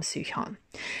across Nam Soo-hyun.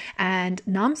 And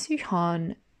Nam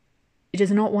Soo-hyun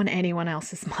does not want anyone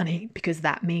else's money because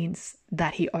that means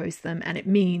that he owes them and it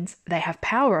means they have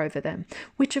power over them,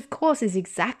 which of course is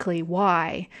exactly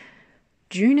why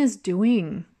June is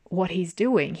doing what he's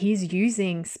doing. He's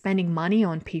using spending money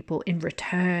on people in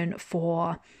return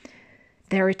for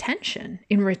their attention,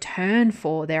 in return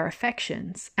for their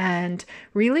affections. And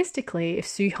realistically, if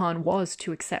Soo-hyun was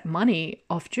to accept money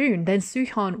off June, then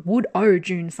Soo-hyun would owe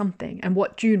June something. And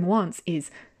what June wants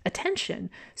is attention.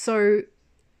 So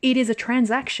it is a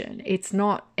transaction. It's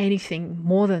not anything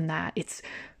more than that. It's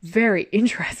very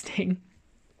interesting.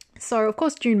 So, of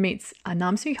course, June meets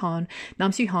Nam Soo-hyun.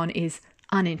 Nam Soo-hyun is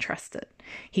uninterested.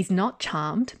 He's not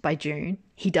charmed by June.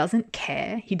 He doesn't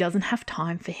care. He doesn't have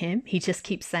time for him. He just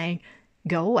keeps saying,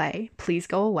 go away, please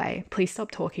go away, please stop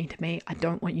talking to me, I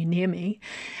don't want you near me.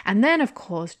 And then, of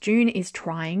course, June is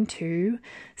trying to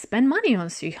spend money on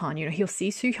Soo-hyun. He'll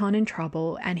see Soo-hyun in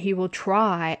trouble and he will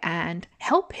try and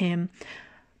help him.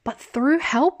 But through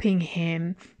helping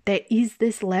him, there is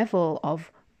this level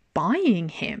of buying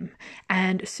him.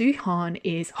 And Soo-hyun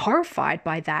is horrified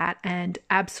by that and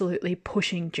absolutely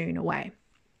pushing June away.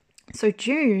 So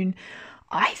June,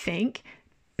 I think,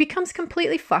 becomes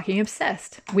completely fucking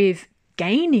obsessed with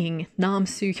gaining Nam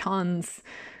Soo-hyun's,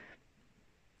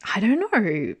 I don't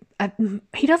know,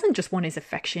 he doesn't just want his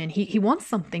affection, he wants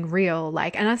something real,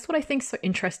 and that's what I think is so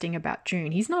interesting about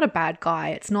June. He's not a bad guy.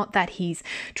 It's not that he's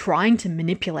trying to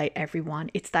manipulate everyone,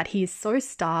 it's that he is so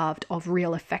starved of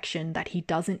real affection that he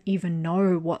doesn't even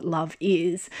know what love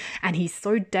is, and he's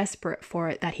so desperate for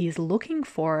it that he is looking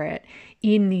for it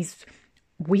in these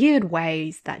weird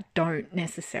ways that don't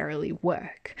necessarily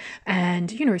work. And,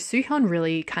 Soo-hyun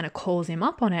really kind of calls him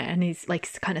up on it and he's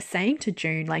kind of saying to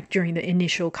June, during the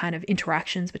initial kind of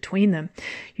interactions between them,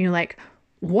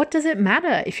 what does it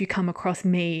matter if you come across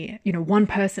me, one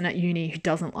person at uni who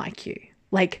doesn't like you?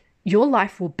 Your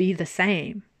life will be the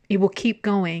same. It will keep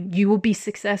going. You will be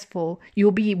successful.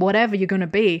 You'll be whatever you're going to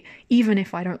be, even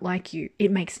if I don't like you.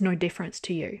 It makes no difference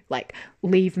to you.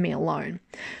 Leave me alone.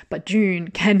 But June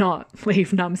cannot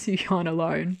leave Nam Soo-hyun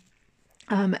alone.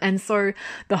 And so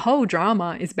the whole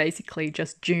drama is basically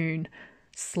just June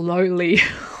slowly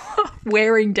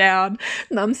wearing down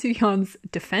Nam Soo-hyun's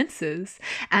defenses.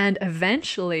 And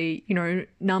eventually,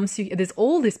 there's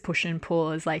all this push and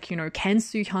pull is can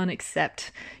Soo-hyun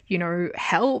accept,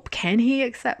 help? Can he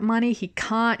accept money? He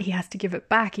can't. He has to give it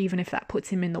back, even if that puts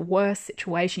him in the worst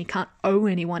situation. He can't owe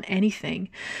anyone anything.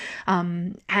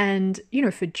 And,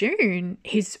 for June,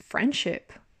 his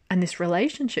friendship and this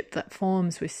relationship that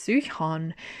forms with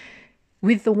Soo-hyun,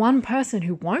 with the one person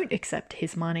who won't accept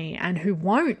his money and who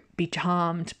won't be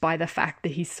charmed by the fact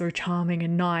that he's so charming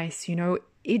and nice,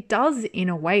 it does in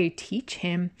a way teach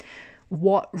him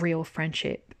what real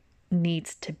friendship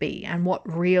needs to be and what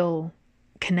real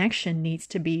connection needs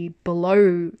to be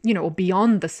below, or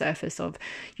beyond the surface of,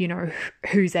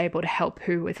 who's able to help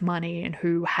who with money and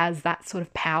who has that sort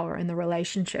of power in the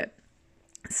relationship.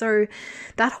 So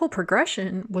that whole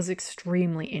progression was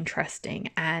extremely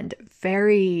interesting and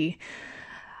very,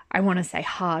 I want to say,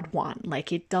 hard won.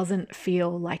 It doesn't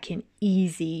feel like an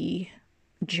easy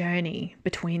journey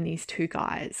between these two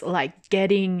guys.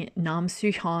 Getting Nam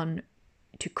Soo-hyun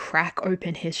to crack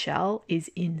open his shell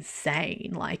is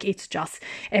insane. It's just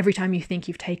every time you think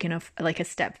you've taken a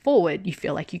step forward, you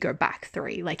feel like you go back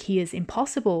 3. He is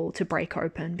impossible to break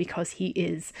open because he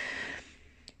is,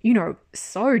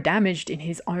 so damaged in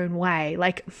his own way.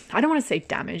 I don't want to say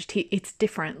damaged. It's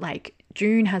different.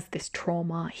 June has this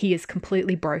trauma. He is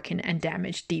completely broken and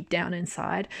damaged deep down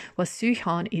inside, while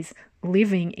Soo-hyun is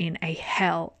living in a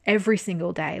hell every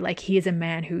single day. He is a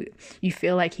man who you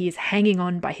feel like he is hanging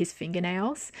on by his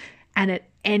fingernails, and at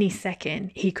any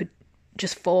second he could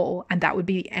just fall and that would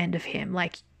be the end of him.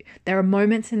 There are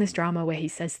moments in this drama where he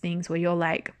says things where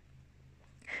you're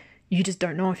you just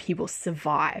don't know if he will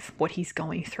survive what he's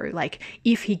going through.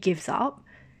 If he gives up,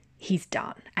 he's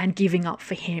done. And giving up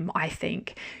for him, I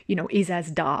think, is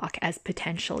as dark as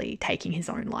potentially taking his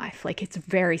own life. It's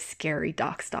very scary,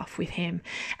 dark stuff with him.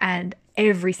 And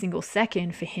every single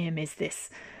second for him is this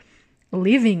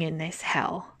living in this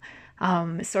hell.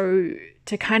 So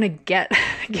to kind of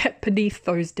get beneath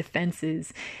those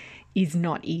defenses is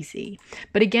not easy.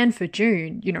 But again, for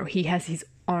June, he has his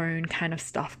own kind of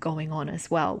stuff going on as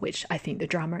well, which I think the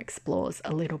drama explores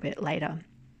a little bit later.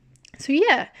 So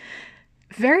yeah,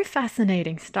 very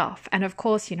fascinating stuff. And of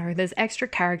course, there's extra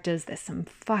characters, there's some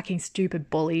fucking stupid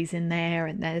bullies in there,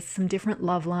 and there's some different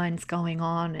love lines going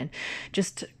on, and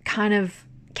just kind of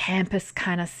campus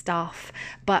kind of stuff.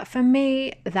 But for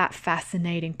me, that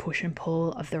fascinating push and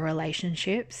pull of the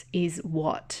relationships is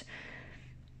what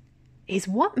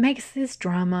makes this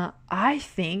drama, I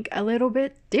think, a little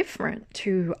bit different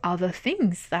to other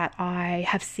things that I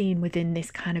have seen within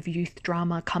this kind of youth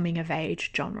drama coming of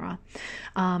age genre.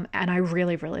 And I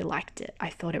really, really liked it. I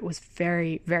thought it was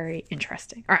very, very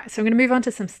interesting. All right, so I'm going to move on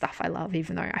to some stuff I love,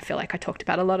 even though I feel like I talked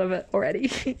about a lot of it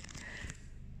already.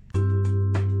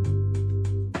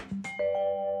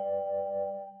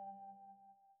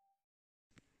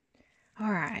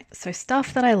 All right, so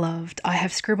stuff that I loved. I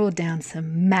have scribbled down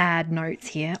some mad notes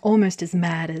here, almost as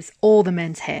mad as all the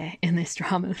men's hair in this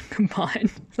drama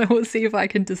combined. So we'll see if I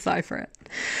can decipher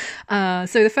it.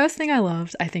 So the first thing I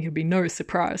loved, I think it'd be no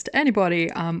surprise to anybody,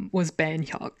 was Ban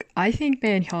Hyuk. I think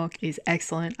Ban Hyuk is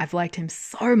excellent. I've liked him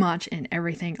so much in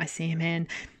everything I see him in.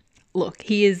 Look,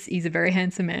 he's a very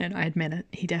handsome man, I admit it.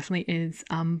 He definitely is.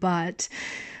 But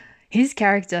his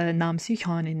character, Nam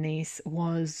Soo-hyun, in this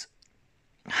was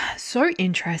so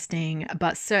interesting,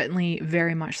 but certainly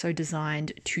very much so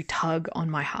designed to tug on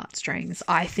my heartstrings.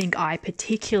 I think I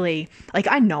particularly,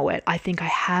 I know it. I think I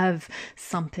have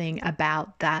something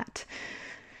about that.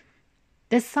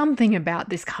 There's something about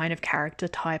this kind of character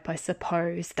type, I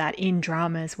suppose, that in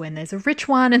dramas when there's a rich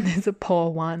one and there's a poor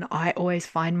one, I always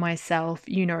find myself,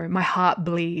 my heart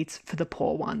bleeds for the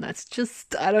poor one. That's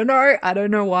just, I don't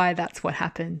know why that's what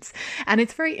happens. And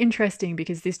it's very interesting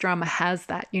because this drama has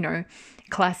that,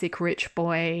 classic rich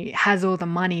boy, has all the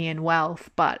money and wealth,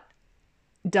 but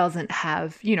doesn't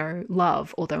have,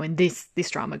 love. Although in this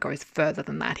drama goes further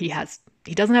than that.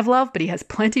 He doesn't have love, but he has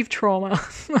plenty of trauma.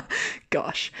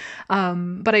 Gosh.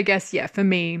 But I guess, yeah, for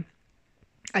me,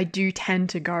 I do tend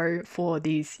to go for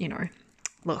these,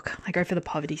 I go for the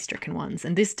poverty-stricken ones.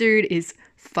 And this dude is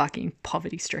fucking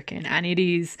poverty-stricken. And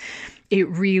it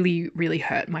really, really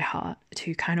hurt my heart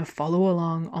to kind of follow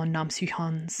along on Nam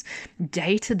Soo-hyun's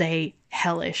day-to-day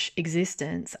hellish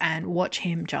existence and watch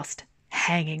him just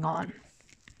hanging on.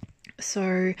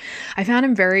 So I found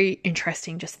him very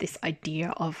interesting, just this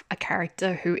idea of a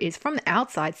character who is, from the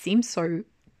outside, seems so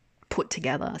put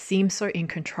together, seems so in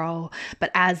control, but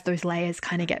as those layers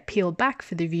kind of get peeled back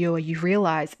for the viewer, you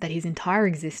realize that his entire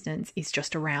existence is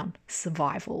just around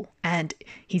survival and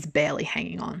he's barely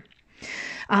hanging on.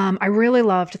 I really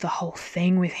loved the whole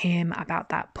thing with him about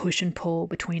that push and pull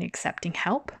between accepting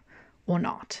help or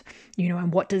not,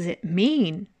 and what does it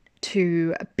mean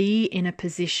to be in a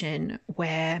position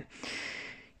where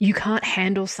you can't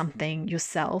handle something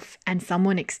yourself and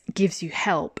someone gives you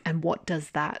help, and what does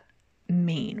that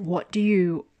mean? What do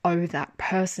you owe that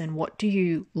person? What do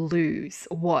you lose?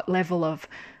 What level of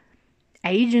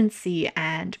agency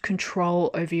and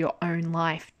control over your own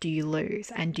life do you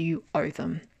lose, and do you owe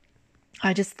them?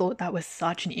 I just thought that was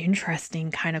such an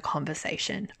interesting kind of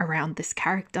conversation around this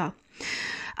character.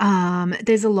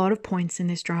 There's a lot of points in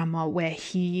this drama where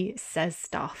he says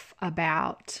stuff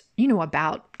about,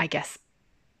 I guess,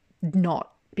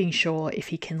 not being sure if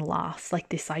he can last, like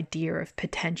this idea of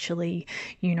potentially,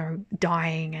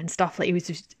 dying and stuff. Like, it was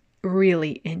just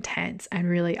really intense and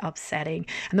really upsetting.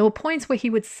 And there were points where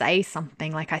he would say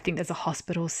something, like I think there's a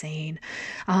hospital scene,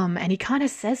 and he kind of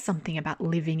says something about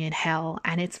living in hell,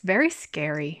 and it's very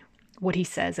scary what he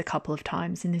says a couple of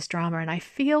times in this drama. And I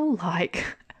feel like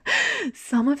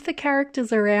some of the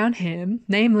characters around him,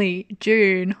 namely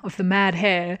June of the mad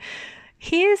hair,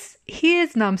 hears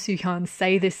Nam Soo-hyun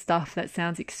say this stuff that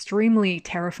sounds extremely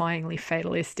terrifyingly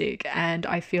fatalistic, and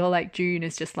I feel like June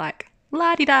is just like,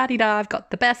 la-di-da-di-da, I've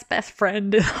got the best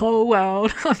friend in the whole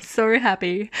world. I'm so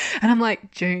happy. And I'm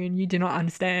like, June, you do not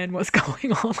understand what's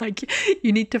going on. Like,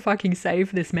 you need to fucking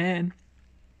save this man.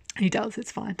 He does.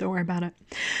 It's fine. Don't worry about it.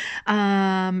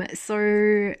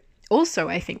 So also,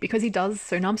 I think because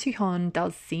Nam Soo-hyun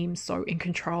does seem so in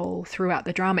control throughout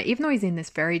the drama, even though he's in this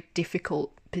very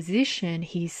difficult position,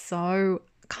 he's so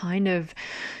kind of,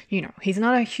 he's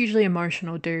not a hugely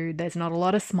emotional dude. There's not a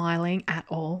lot of smiling at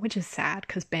all, which is sad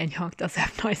because Ban Hyuk does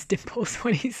have nice dimples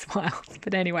when he smiles.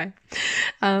 But anyway,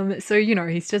 so,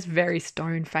 he's just very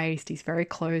stone-faced. He's very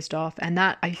closed off. And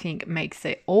that, I think, makes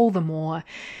it all the more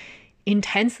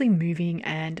intensely moving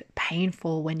and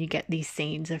painful when you get these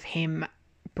scenes of him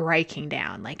breaking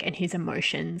down, and his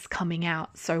emotions coming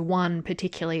out. So one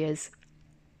particularly is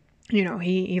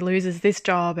he loses this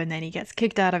job and then he gets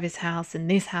kicked out of his house and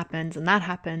this happens and that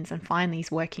happens. And finally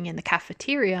he's working in the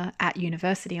cafeteria at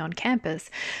university on campus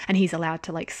and he's allowed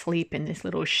to like sleep in this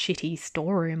little shitty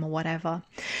storeroom or whatever.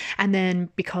 And then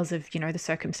because of, the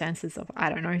circumstances of, I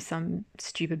don't know, some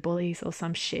stupid bullies or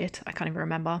some shit, I can't even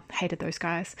remember, hated those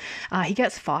guys, he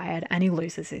gets fired and he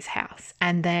loses his house.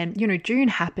 And then, June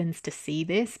happens to see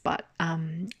this, but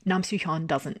Nam Soo-hyun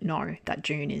doesn't know that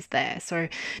June is there. So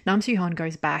Nam Soo-hyun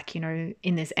goes back,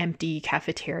 in this empty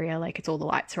cafeteria, like it's all the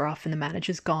lights are off and the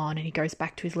manager's gone, and he goes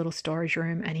back to his little storage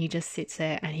room and he just sits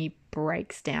there and he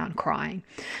breaks down crying.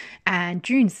 And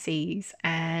June sees,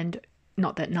 and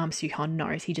not that Nam Soo-hyun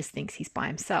knows, he just thinks he's by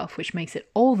himself, which makes it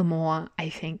all the more, I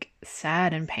think,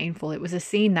 sad and painful. It was a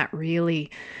scene that really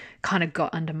kind of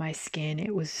got under my skin.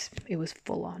 It was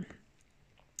full on.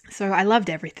 So I loved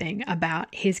everything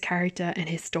about his character and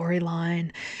his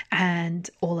storyline and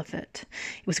all of it.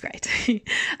 It was great.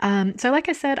 So like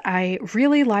I said, I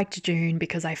really liked June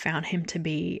because I found him to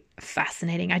be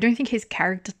fascinating. I don't think his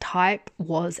character type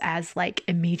was as like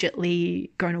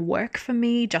immediately going to work for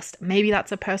me. Just maybe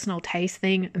that's a personal taste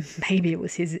thing. Maybe it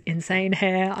was his insane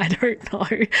hair. I don't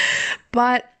know.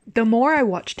 But the more I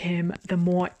watched him, the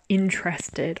more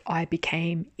interested I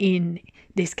became in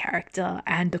this character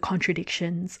and the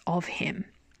contradictions of him.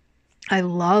 I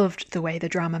loved the way the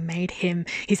drama made him,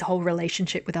 his whole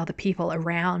relationship with other people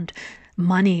around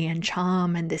money and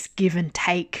charm and this give and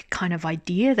take kind of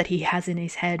idea that he has in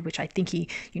his head, which I think he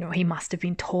must have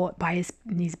been taught by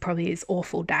his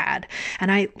awful dad.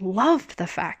 And I loved the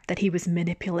fact that he was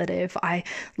manipulative. I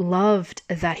loved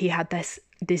that he had this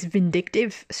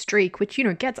vindictive streak, which,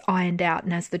 gets ironed out.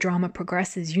 And as the drama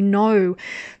progresses,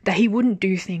 that he wouldn't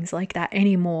do things like that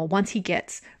anymore. Once he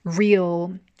gets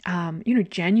real,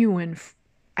 genuine,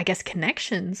 I guess,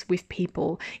 connections with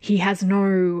people, he has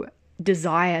no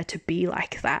desire to be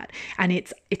like that. And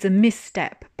it's a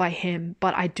misstep by him.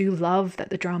 But I do love that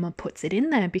the drama puts it in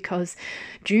there because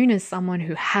June is someone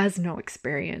who has no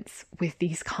experience with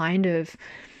these kind of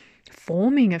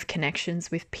forming of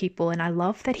connections with people. And I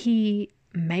love that he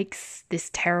makes this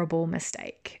terrible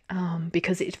mistake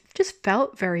because it just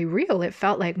felt very real. It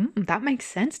felt like that makes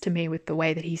sense to me with the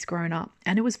way that he's grown up,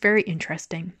 and it was very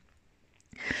interesting.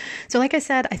 So like I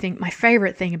said, I think my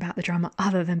favorite thing about the drama,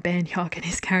 other than Ban Hyuk and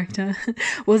his character,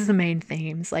 was the main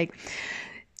themes. Like,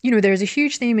 there's a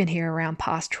huge theme in here around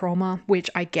past trauma, which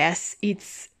I guess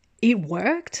it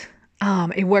worked.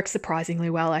 It worked surprisingly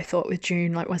well, I thought, with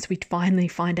June. Like once we finally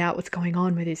find out what's going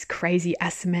on with his crazy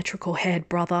asymmetrical haired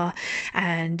brother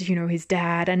and, his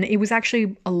dad. And it was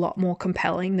actually a lot more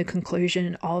compelling, the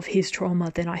conclusion of his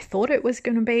trauma, than I thought it was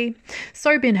going to be.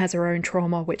 Sobin has her own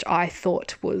trauma, which I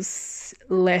thought was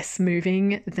less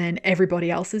moving than everybody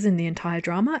else's in the entire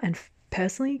drama, and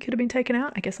personally could have been taken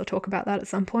out. I guess I'll talk about that at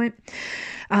some point.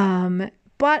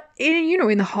 But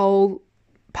in the whole,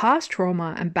 past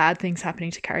trauma and bad things happening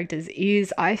to characters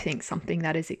is, I think, something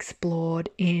that is explored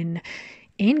in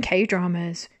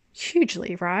K-dramas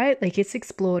hugely, right? Like it's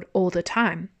explored all the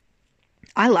time.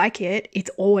 I like it. It's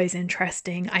always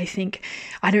interesting. I think,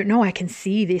 I don't know, I can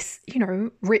see this,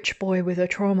 rich boy with a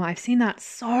trauma. I've seen that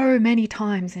so many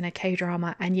times in a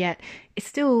K-drama, and yet it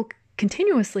still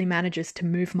continuously manages to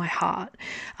move my heart.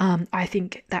 I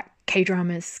think that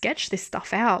K-dramas sketch this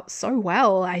stuff out so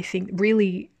well, I think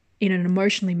really in an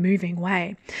emotionally moving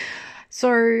way.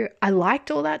 So I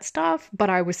liked all that stuff, but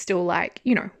I was still like,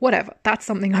 whatever. That's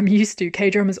something I'm used to.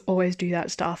 K-dramas always do that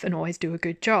stuff and always do a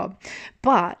good job.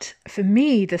 But for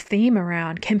me, the theme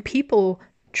around, can people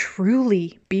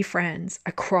truly be friends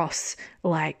across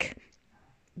like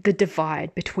the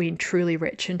divide between truly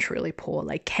rich and truly poor?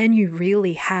 Like, can you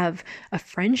really have a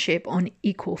friendship on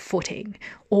equal footing?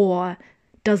 Or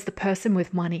does the person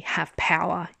with money have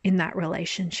power in that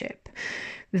relationship?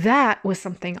 That was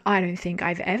something I don't think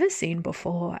I've ever seen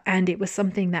before, and it was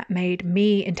something that made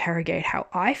me interrogate how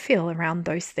I feel around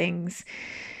those things.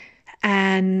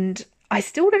 And I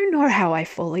still don't know how I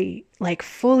fully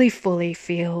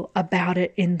feel about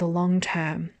it in the long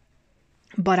term,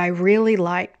 but I really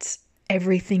liked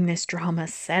everything this drama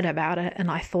said about it, and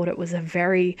I thought it was a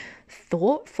very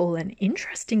thoughtful and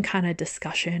interesting kind of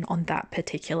discussion on that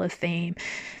particular theme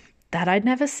that I'd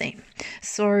never seen.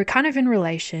 So kind of in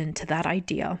relation to that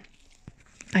idea,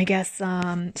 I guess,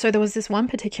 so there was this one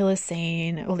particular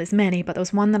scene, well, there's many, but there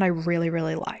was one that I really,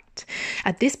 really liked.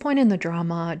 At this point in the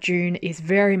drama, June is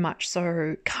very much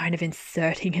so kind of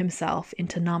inserting himself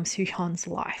into Nam Soo-hyun's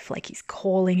life. Like he's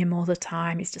calling him all the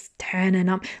time. He's just turning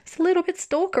up. It's a little bit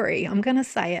stalkery, I'm going to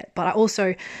say it. But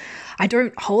I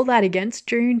don't hold that against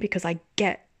June, because I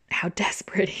get how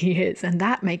desperate he is, and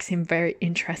that makes him very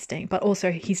interesting. But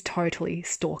also, he's totally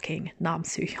stalking Nam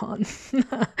Soo-hyun.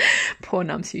 Poor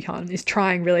Nam Soo-hyun is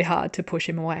trying really hard to push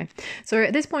him away. So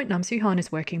at this point, Nam Soo-hyun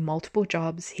is working multiple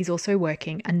jobs. He's also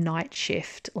working a night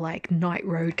shift, like night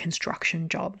road construction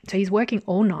job. So he's working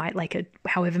all night, like a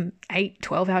however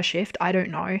 8-12 hour shift, I don't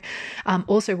know.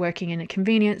 Also working in a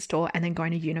convenience store and then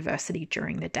going to university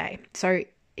during the day. So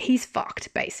he's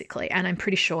fucked basically, and I'm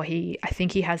pretty sure I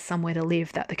think he has somewhere to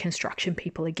live that the construction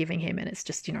people are giving him, and it's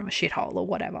just, a shithole or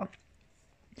whatever.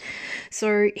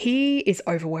 So he is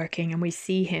overworking, and we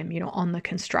see him, on the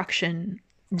construction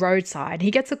roadside. He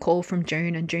gets a call from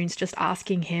June, and June's just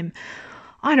asking him,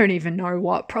 I don't even know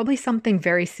what, probably something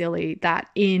very silly that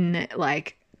in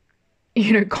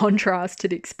contrast to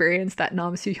the experience that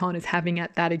Nam Soo-hyun is having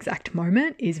at that exact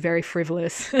moment is very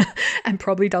frivolous and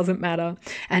probably doesn't matter.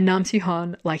 And Nam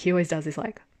Soo-hyun, like he always does, is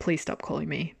like, please stop calling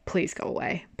me. Please go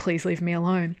away. Please leave me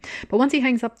alone. But once he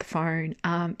hangs up the phone,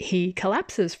 he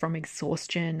collapses from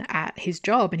exhaustion at his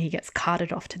job and he gets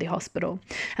carted off to the hospital.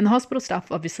 And the hospital staff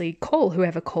obviously call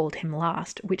whoever called him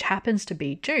last, which happens to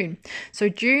be June. So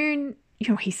June,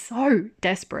 he's so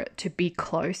desperate to be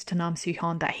close to Nam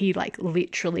Soo-hyun that he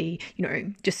literally,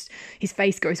 just his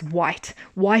face goes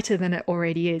whiter than it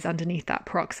already is underneath that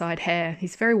peroxide hair.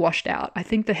 He's very washed out. I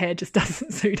think the hair just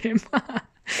doesn't suit him.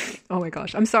 Oh my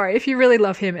gosh. I'm sorry. If you really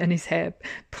love him and his hair,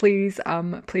 please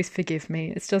forgive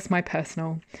me. It's just my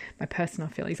personal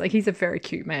feelings. He's a very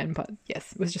cute man, but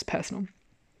yes, it was just personal.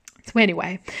 So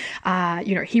anyway,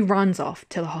 he runs off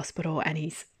to the hospital and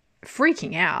he's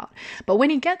freaking out. But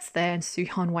when he gets there and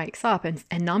Soo-hyun wakes up and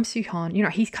Nam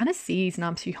Soo-hyun, he kind of sees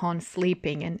Nam Soo-hyun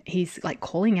sleeping and he's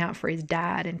calling out for his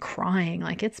dad and crying.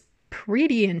 It's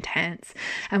pretty intense.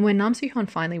 And when Nam Soo-hyun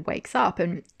finally wakes up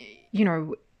and,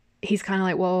 he's kind of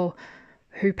like, well,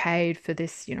 who paid for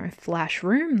this, flash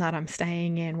room that I'm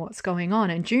staying in? What's going on?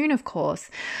 And June, of course,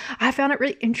 I found it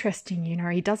really interesting.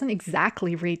 He doesn't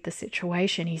exactly read the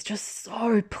situation. He's just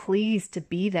so pleased to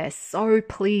be there, so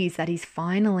pleased that he's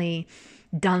finally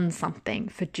done something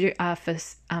for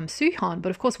Soo-hyun. But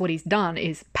of course, what he's done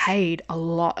is paid a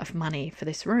lot of money for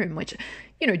this room, which,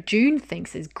 June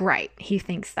thinks is great. He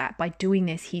thinks that by doing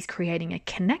this, he's creating a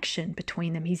connection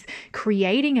between them. He's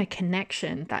creating a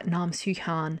connection that Nam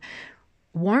Soo-hyun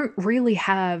won't really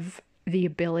have the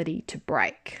ability to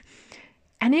break.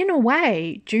 And in a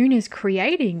way, June is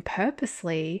creating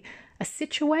purposely a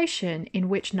situation in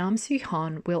which Nam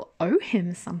Soo-hyun will owe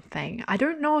him something. I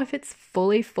don't know if it's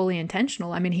fully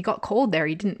intentional. I mean, he got called there.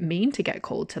 He didn't mean to get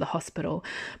called to the hospital.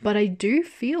 But I do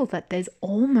feel that there's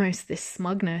almost this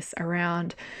smugness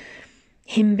around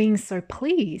him being so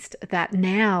pleased that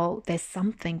now there's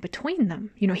something between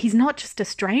them. He's not just a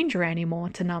stranger anymore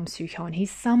to Nam Soo-hyun.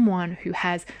 He's someone who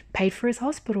has paid for his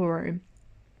hospital room.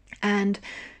 And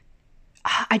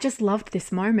I just loved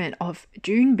this moment of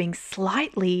June being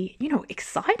slightly,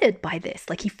 excited by this.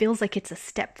 He feels like it's a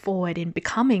step forward in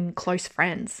becoming close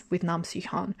friends with Nam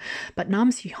Soo-hyun. But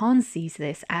Nam Soo-hyun sees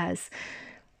this as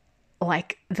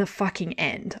the fucking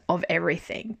end of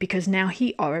everything, because now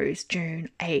he owes June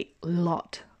a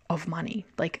lot of money,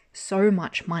 so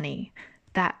much money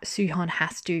that Soo-hyun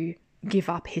has to give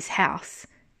up his house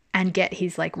and get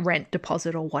his rent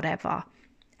deposit or whatever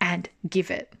and give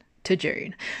it to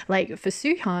June. For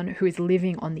Soo-hyun, who is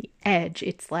living on the edge,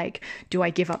 it's do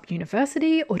I give up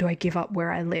university or do I give up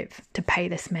where I live to pay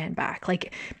this man back?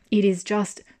 It is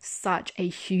just such a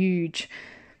huge,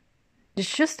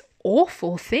 it's just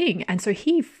awful thing. And so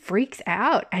he freaks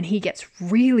out and he gets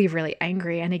really, really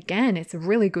angry. And again, it's a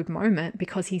really good moment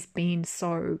because he's been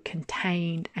so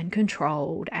contained and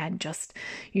controlled and just,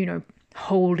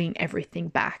 holding everything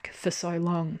back for so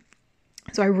long.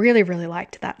 So I really, really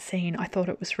liked that scene. I thought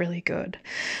it was really good.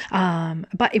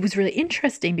 But it was really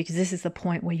interesting because this is the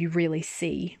point where you really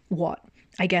see what,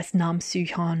 I guess, Nam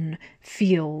Soo-hyun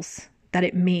feels that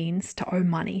it means to owe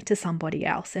money to somebody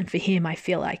else. And for him, I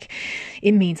feel like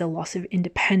it means a loss of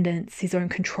independence, his own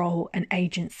control and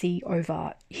agency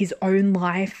over his own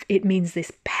life. It means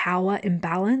this power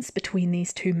imbalance between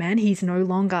these two men. He's no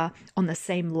longer on the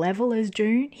same level as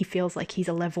June. He feels like he's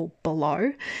a level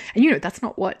below. And that's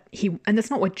not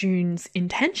what June's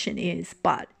intention is,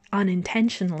 but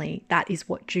unintentionally, that is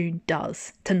what June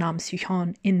does to Nam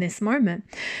Soo-hyun in this moment.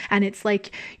 And it's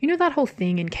that whole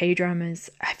thing in K-dramas,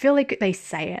 I feel like they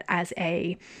say it as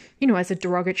a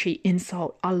derogatory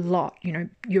insult a lot,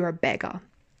 you're a beggar.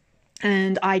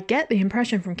 And I get the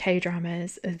impression from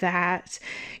K-dramas that,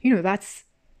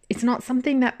 it's not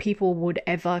something that people would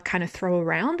ever kind of throw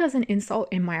around as an insult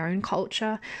in my own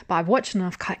culture, but I've watched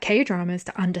enough K-dramas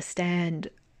to understand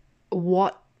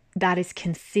what that is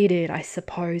considered, I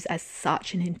suppose, as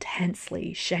such an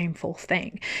intensely shameful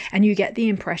thing. And you get the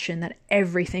impression that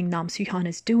everything Nam Soo-hyun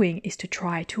is doing is to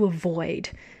try to avoid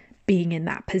being in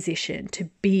that position, to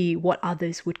be what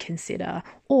others would consider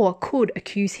or could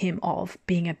accuse him of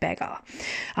being a beggar.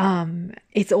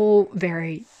 It's all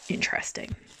very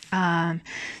interesting.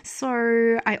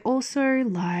 So I also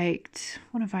liked,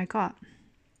 what have I got?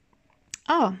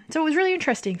 Oh, so it was really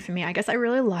interesting for me. I guess I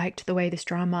really liked the way this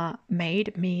drama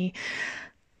made me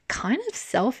kind of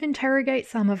self-interrogate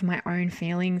some of my own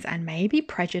feelings and maybe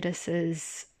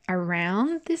prejudices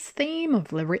around this theme of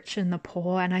the rich and the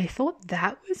poor. And I thought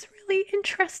that was really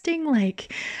interesting.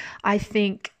 Like, I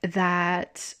think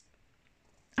that,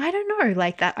 I don't know,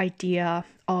 like that idea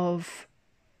of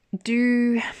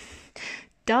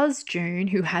does June,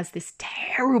 who has this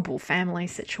terrible family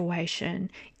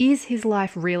situation, is his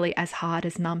life really as hard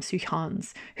as Nam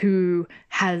Soo-hyun's, who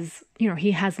has,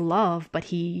 he has love, but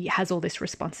he has all this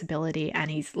responsibility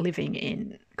and he's living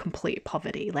in complete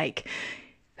poverty? Like,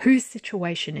 whose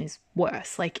situation is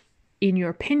worse? Like, in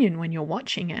your opinion, when you're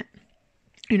watching it,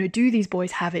 do these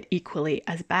boys have it equally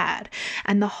as bad?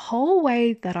 And the whole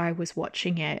way that I was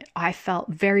watching it, I felt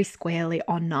very squarely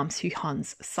on Nam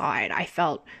Soo-hyun's side. I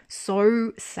felt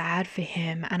so sad for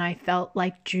him, and I felt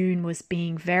like June was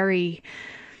being very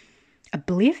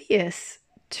oblivious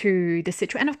to the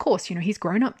situation. And of course, he's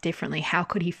grown up differently. How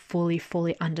could he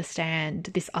fully understand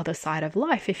this other side of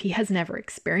life if he has never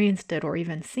experienced it or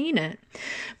even seen it?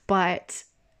 But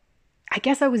I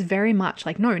guess I was very much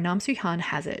like, no, Nam Soo-hyun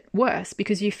has it worse,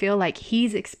 because you feel like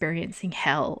he's experiencing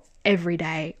hell every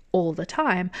day, all the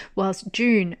time, whilst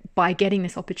June, by getting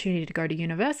this opportunity to go to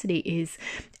university, is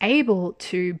able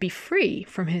to be free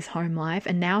from his home life.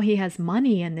 And now he has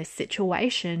money and this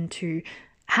situation to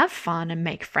have fun and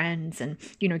make friends and,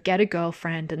 get a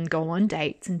girlfriend and go on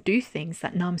dates and do things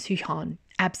that Nam Soo-hyun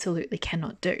absolutely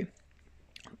cannot do.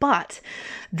 But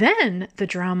then the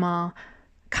drama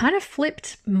kind of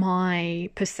flipped my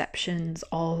perceptions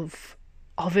of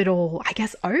it all, I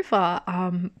guess, over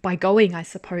by going, I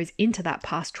suppose, into that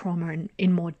past trauma and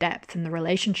in more depth, and the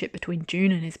relationship between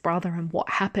June and his brother and what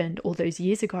happened all those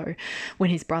years ago when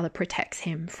his brother protects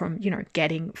him from,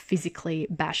 getting physically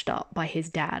bashed up by his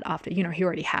dad after, he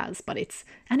already has, but it's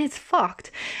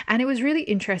fucked. And it was really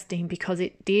interesting because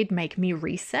it did make me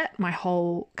reset my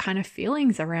whole kind of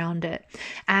feelings around it,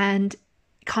 and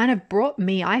kind of brought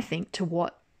me, I think, to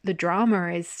what the drama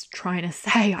is trying to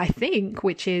say, I think,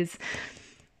 which is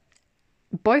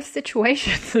both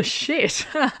situations are shit.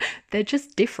 They're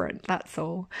just different, that's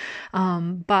all.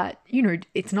 But,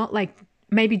 it's not like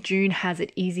maybe June has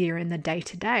it easier in the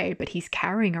day-to-day, but he's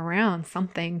carrying around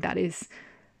something that is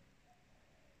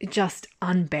just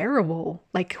unbearable,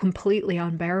 like completely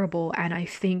unbearable. And I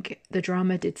think the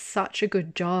drama did such a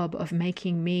good job of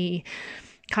making me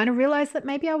kind of realize that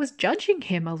maybe I was judging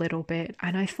him a little bit,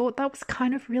 and I thought that was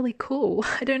kind of really cool.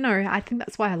 I don't know. I think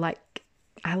that's why I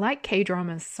like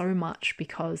K-dramas so much,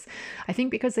 because I think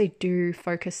because they do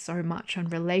focus so much on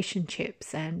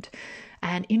relationships and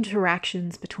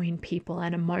interactions between people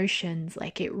and emotions.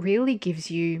 Like, it really gives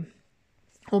you,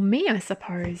 or me, I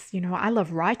suppose, I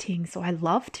love writing, so I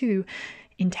love to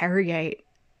interrogate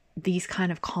these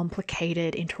kind of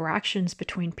complicated interactions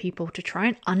between people to try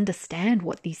and understand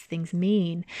what these things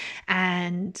mean.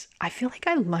 And I feel like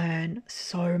I learn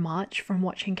so much from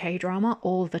watching K-drama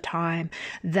all the time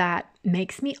that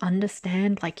makes me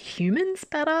understand like humans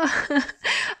better.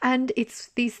 And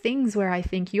it's these things where I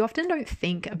think you often don't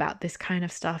think about this kind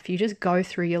of stuff. You just go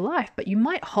through your life, but you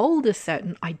might hold a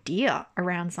certain idea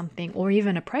around something or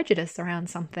even a prejudice around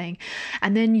something.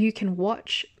 And then you can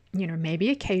watch maybe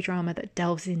a K-drama that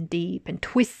delves in deep and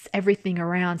twists everything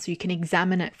around so you can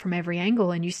examine it from every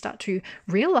angle, and you start to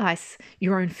realize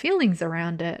your own feelings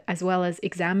around it as well as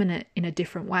examine it in a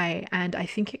different way. And I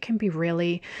think it can be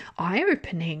really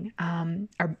eye-opening,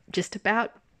 just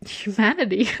about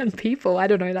humanity and people. I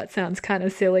don't know, that sounds kind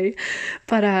of silly,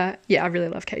 but yeah, I really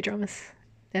love K-dramas.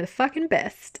 They're the fucking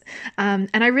best. And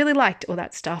I really liked all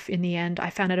that stuff in the end. I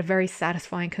found it a very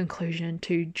satisfying conclusion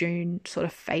to June sort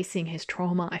of facing his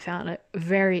trauma. I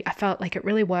felt like it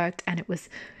really worked, and it was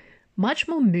much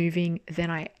more moving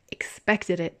than I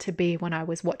expected it to be when I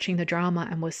was watching the drama,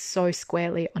 and was so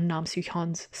squarely on Nam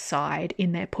Soo-hyun's side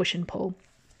in their push and pull.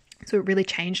 So it really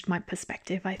changed my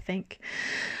perspective, I think.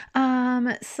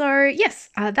 So yes,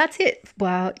 that's it.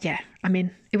 Well, yeah, I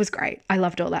mean, it was great. I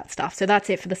loved all that stuff. So that's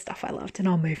it for the stuff I loved, and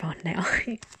I'll move on now.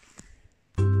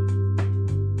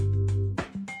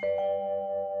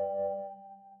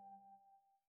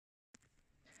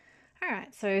 All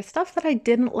right, so stuff that I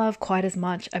didn't love quite as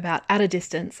much about At a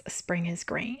Distance, Spring is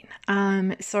Green.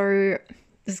 So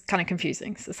this is kind of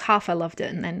confusing. So it's half I loved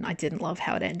it and then I didn't love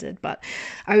how it ended. But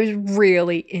I was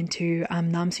really into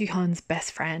Nam Soo-hyun's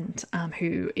best friend,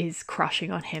 who is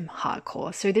crushing on him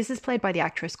hardcore. So this is played by the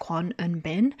actress Kwon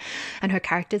Eun-bin, and her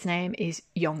character's name is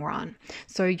Young-ran.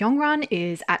 So Young-ran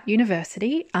is at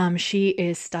university. She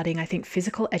is studying, I think,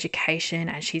 physical education,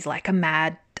 and she's like a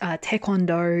mad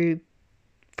taekwondo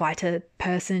fighter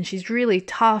person. She's really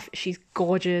tough, she's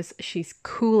gorgeous, she's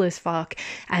cool as fuck,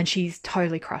 and she's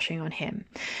totally crushing on him.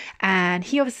 And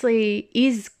he obviously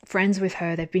is friends with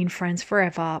her. They've been friends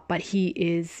forever, but he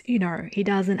is, he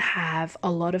doesn't have a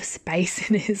lot of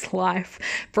space in his life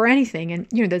for anything. And,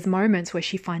 there's moments where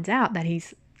she finds out that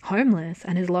he's homeless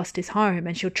and has lost his home,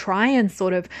 and she'll try and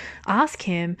sort of ask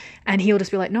him, and he'll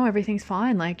just be like, no, everything's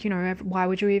fine, like, why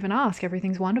would you even ask,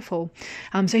 everything's wonderful.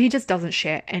 So he just doesn't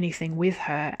share anything with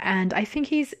her, and I think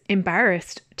he's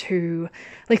embarrassed to,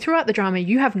 like, throughout the drama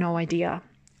you have no idea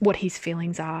what his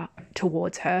feelings are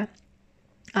towards her.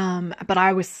 But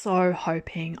I was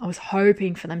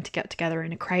hoping for them to get together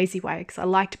in a crazy way, because I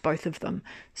liked both of them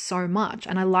so much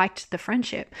and I liked the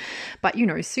friendship. But,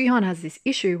 Soo-hyun has this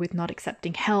issue with not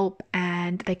accepting help,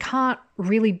 and they can't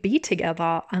really be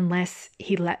together unless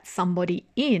he lets somebody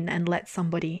in and lets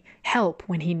somebody help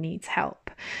when he needs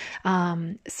help.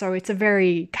 So it's a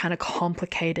very kind of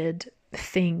complicated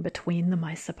thing between them,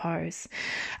 I suppose.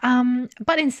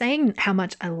 But in saying how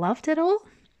much I loved it all,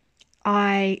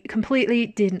 I completely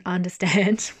didn't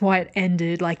understand why it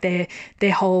ended, like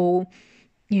their whole,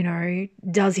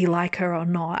 does he like her or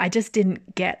not? I just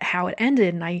didn't get how it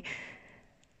ended. And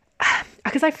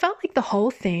because I felt like the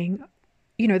whole thing,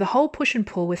 the whole push and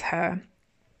pull with her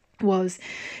was,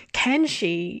 can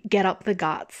she get up the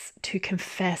guts to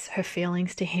confess her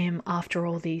feelings to him after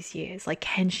all these years? Like,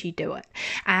 can she do it?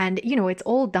 And, it's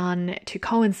all done to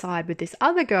coincide with this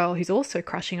other girl who's also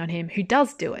crushing on him, who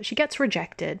does do it. She gets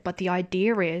rejected, but the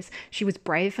idea is she was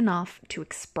brave enough to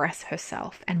express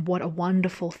herself, and what a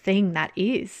wonderful thing that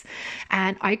is.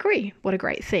 And I agree, what a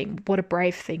great thing, what a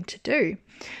brave thing to do.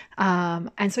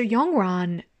 And so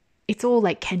Young-ran, it's all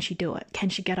like, can she do it? Can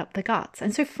she get up the guts?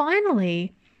 And so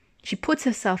finally, she puts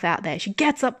herself out there. She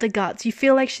gets up the guts. You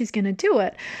feel like she's going to do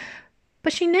it.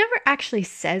 But she never actually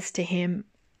says to him,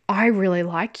 I really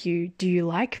like you. Do you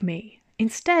like me?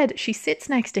 Instead, she sits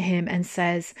next to him and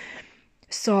says,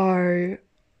 so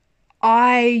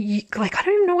I don't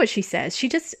even know what she says. She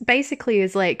just basically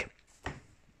is like,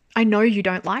 I know you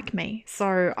don't like me,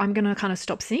 so I'm going to kind of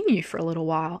stop seeing you for a little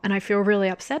while, and I feel really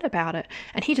upset about it.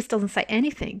 And he just doesn't say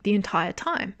anything the entire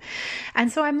time.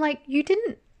 And so I'm like, you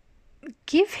didn't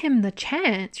give him the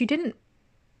chance. You didn't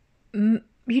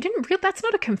that's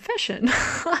not a confession.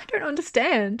 I don't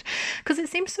understand, because it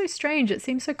seems so strange. It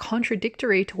seems so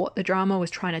contradictory to what the drama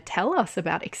was trying to tell us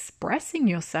about expressing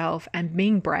yourself and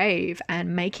being brave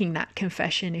and making that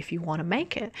confession if you want to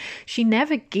make it. She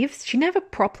never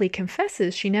properly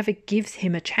confesses. She never gives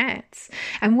him a chance.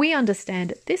 And we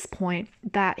understand at this point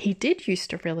that he did used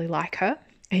to really like her.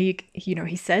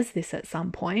 He says this at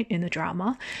some point in the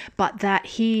drama, but that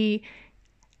he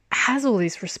has all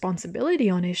this responsibility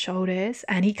on his shoulders,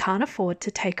 and he can't afford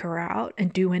to take her out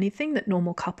and do anything that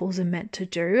normal couples are meant to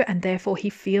do. And therefore he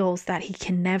feels that he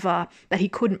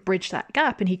couldn't bridge that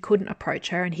gap, and he couldn't approach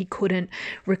her, and he couldn't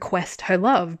request her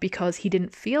love because he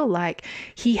didn't feel like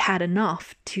he had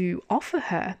enough to offer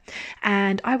her.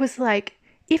 And I was like,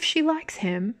 if she likes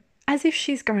him, as if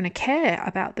she's going to care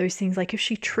about those things. Like, if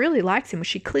she truly likes him, which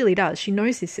she clearly does, she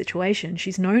knows his situation,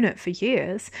 she's known it for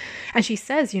years. And she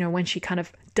says, when she kind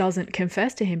of doesn't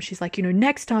confess to him, she's like,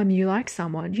 next time you like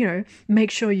someone,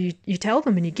 make sure you tell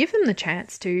them and you give them the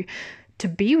chance to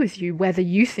be with you, whether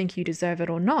you think you deserve it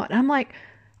or not. And I'm like,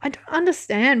 I don't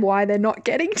understand why they're not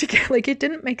getting together. Like, it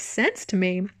didn't make sense to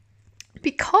me.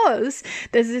 Because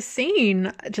there's this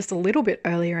scene just a little bit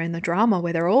earlier in the drama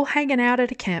where they're all hanging out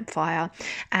at a campfire,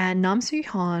 and Nam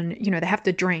Soo-hyun, they have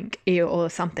to drink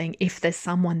or something if there's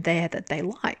someone there that they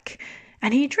like,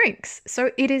 and he drinks.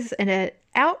 So it is an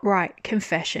outright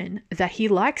confession that he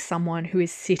likes someone who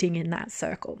is sitting in that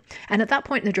circle. And at that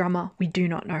point in the drama, we do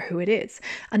not know who it is.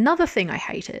 Another thing I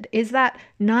hated is that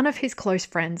none of his close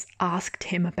friends asked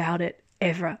him about it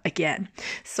ever again.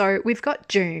 So we've got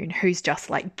June, who's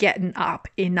just like getting up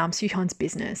in Nam Soo-hyun's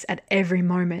business at every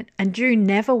moment, and June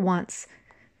never once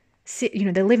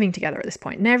they're living together at this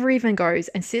point, never even goes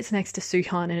and sits next to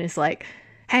Soo-hyun and is like,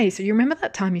 hey, so you remember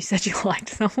that time you said you liked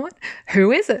someone?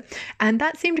 Who is it? And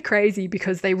that seemed crazy,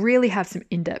 because they really have some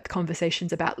in-depth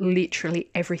conversations about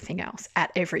literally everything else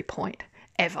at every point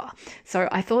ever. So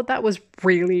I thought that was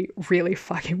really, really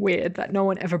fucking weird that no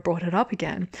one ever brought it up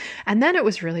again. And then it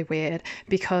was really weird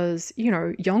because,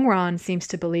 Young-ran seems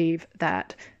to believe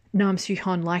that Nam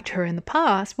Soo-hyun liked her in the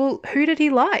past. Well, who did he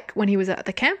like when he was at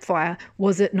the campfire?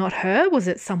 Was it not her? Was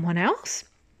it someone else?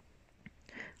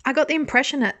 I got the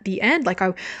impression at the end, like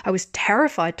I was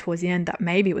terrified towards the end that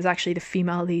maybe it was actually the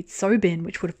female lead Sobin,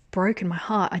 which would have broken my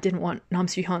heart. I didn't want Nam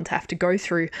Soo-hyun to have to go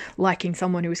through liking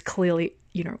someone who was clearly,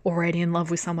 already in love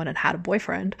with someone and had a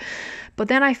boyfriend. But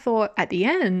then I thought at the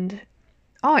end,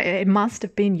 oh, it must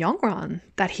have been Youngran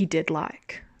that he did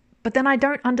like. But then I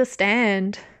don't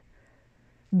understand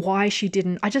why she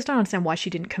didn't. I just don't understand why she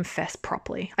didn't confess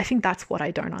properly. I think that's what I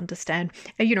don't understand.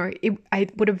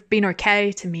 It would have been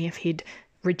okay to me if he'd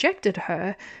rejected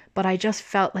her, but I just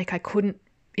felt like it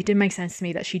didn't make sense to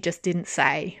me that she just didn't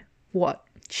say what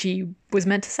she was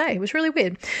meant to say. It was really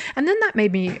weird. And then that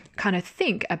made me kind of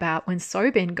think about when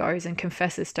Sobin goes and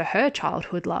confesses to her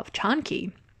childhood love,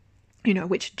 Chanki,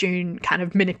 which June kind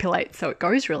of manipulates so it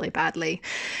goes really badly.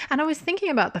 And I was thinking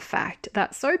about the fact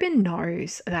that Sobin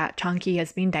knows that Chanki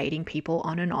has been dating people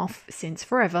on and off since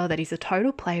forever, that he's a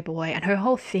total playboy, and her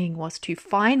whole thing was to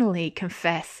finally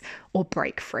confess or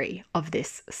break free of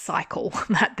this cycle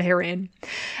that they're in.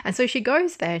 And so she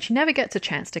goes there and she never gets a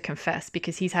chance to confess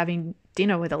because he's having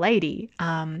dinner with a lady,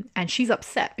 and she's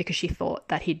upset because she thought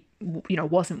that he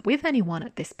wasn't with anyone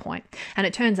at this point. And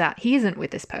it turns out he isn't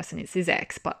with this person, it's his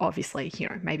ex, but obviously,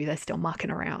 maybe they're still mucking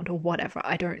around or whatever,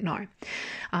 I don't know.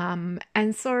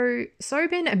 And so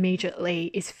Sobin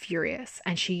immediately is furious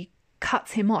and she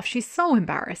cuts him off. She's so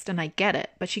embarrassed, and I get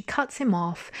it, but she cuts him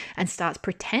off and starts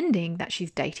pretending that she's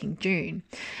dating June.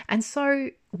 And so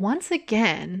once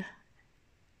again,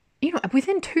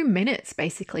 within 2 minutes,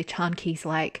 basically, Chanki's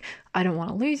like, I don't want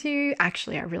to lose you.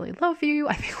 Actually, I really love you.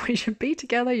 I think we should be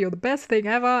together. You're the best thing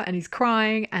ever. And he's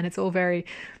crying, and it's all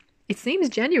it seems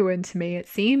genuine to me. It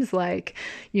seems like,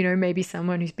 maybe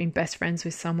someone who's been best friends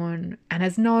with someone and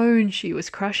has known she was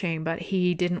crushing, but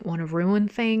he didn't want to ruin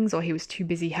things, or he was too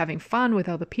busy having fun with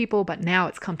other people. But now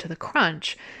it's come to the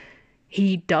crunch.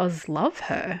 He does love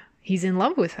her. He's in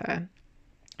love with her.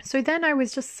 So then I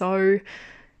was just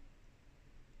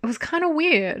it was kind of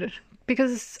weird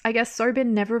because I guess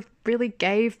Sobin never really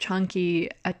gave Chanki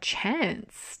a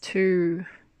chance to,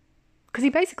 because he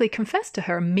basically confessed to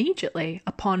her immediately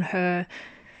upon her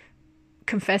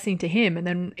confessing to him and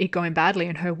then it going badly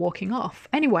and her walking off.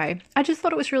 Anyway, I just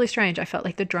thought it was really strange. I felt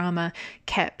like the drama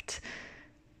kept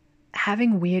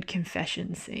having weird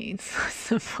confession scenes, I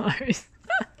suppose.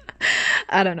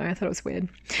 I don't know. I thought it was weird.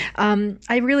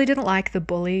 I really didn't like the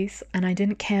bullies, and I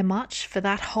didn't care much for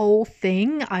that whole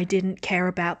thing. I didn't care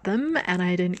about them, and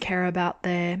I didn't care about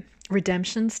their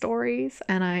redemption stories,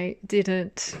 and I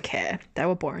didn't care. They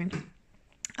were boring.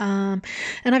 And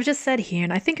I've just said here,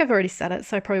 and I think I've already said it,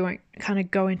 so I probably won't kind of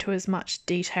go into as much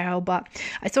detail, but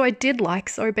I did like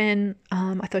Sobin.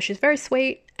 I thought she was very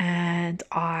sweet, and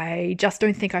I just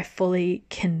don't think I fully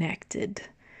connected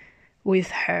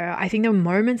with her. I think there were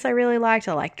moments I really liked.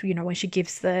 I liked, when she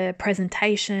gives the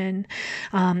presentation.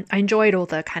 I enjoyed all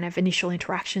the kind of initial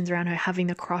interactions around her having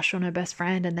the crush on her best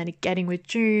friend and then getting with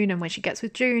June. And when she gets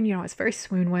with June, it's very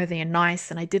swoon-worthy and nice.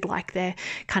 And I did like their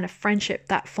kind of friendship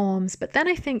that forms. But then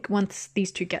I think once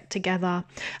these two get together,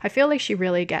 I feel like she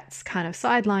really gets kind of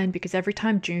sidelined because every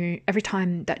time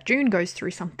that June goes through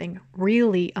something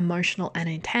really emotional and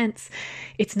intense,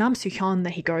 it's Nam Soo-hyun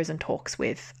that he goes and talks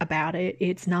with about it.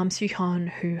 It's Nam Soo-hyun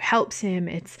who helps him.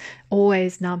 It's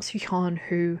always Nam Soo-hyun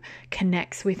who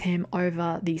connects with him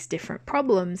over these different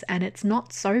problems, and it's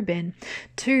not Sobin,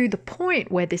 to the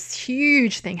point where this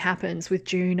huge thing happens with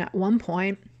June at one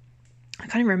point. I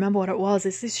can't even remember what it was.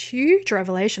 It's this huge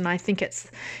revelation. I think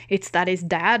it's that his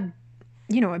dad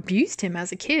abused him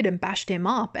as a kid and bashed him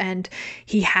up, and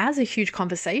he has a huge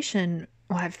conversation.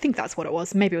 Well, I think that's what it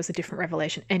was. Maybe it was a different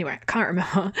revelation. Anyway, I can't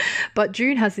remember. But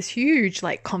June has this huge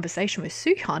conversation with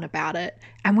Soo-hyun about it.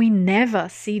 And we never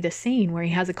see the scene where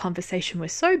he has a conversation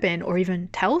with Sobin or even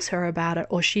tells her about it,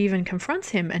 or she even confronts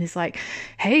him and is like,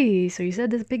 hey, so you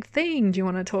said this big thing. Do you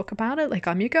want to talk about it?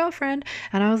 I'm your girlfriend.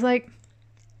 And I was like,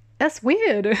 that's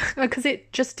weird, because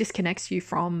it just disconnects you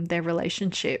from their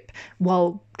relationship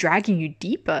while dragging you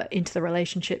deeper into the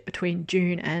relationship between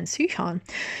June and Soo-hyun.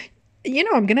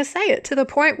 I'm going to say it, to the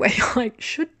point where you're like,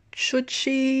 should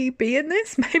she be in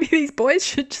this? Maybe these boys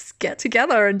should just get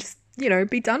together and just,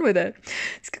 be done with it.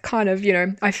 It's kind of,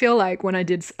 I feel like when I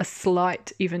did a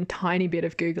slight, even tiny bit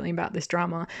of Googling about this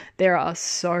drama, there are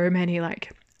so many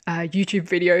YouTube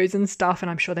videos and stuff, and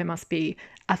I'm sure there must be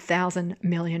 1,000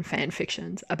 million fan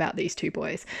fictions about these two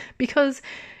boys, because,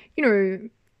 you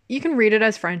can read it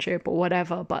as friendship or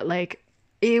whatever, but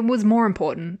it was more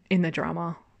important in the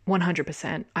drama.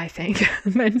 100%, I think,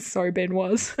 than Sobin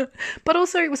was. But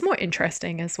also it was more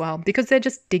interesting as well because they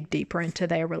just dig deeper into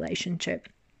their relationship.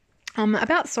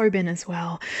 About Sobin as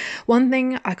well. One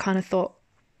thing I kind of thought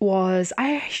was,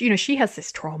 she has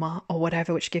this trauma or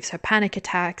whatever, which gives her panic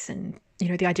attacks, and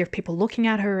the idea of people looking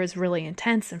at her is really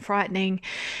intense and frightening.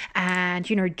 And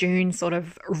June sort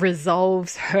of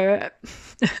resolves her,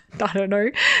 I don't know,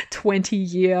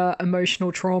 20-year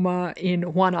emotional trauma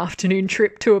in one afternoon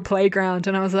trip to a playground.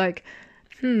 And I was like,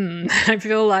 I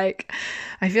feel like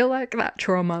that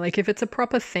trauma, like if it's a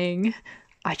proper thing,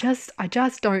 I just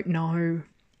don't know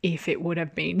if it would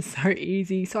have been so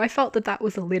easy. So I felt that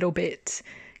was a little bit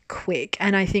quick.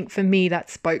 And I think for me, that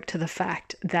spoke to the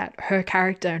fact that her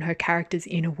character and her character's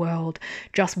inner world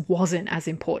just wasn't as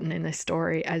important in this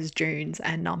story as June's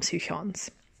and Nam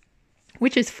Soo-hyun's,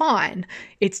 which is fine.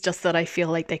 It's just that I feel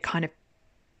like they kind of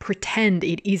pretend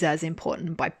it is as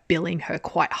important by billing her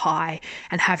quite high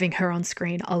and having her on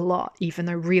screen a lot, even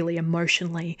though really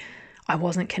emotionally I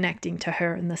wasn't connecting to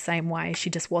her in the same way. She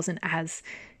just wasn't as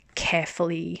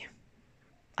carefully,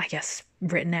 I guess,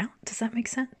 written out. Does that make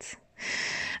sense?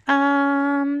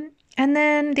 And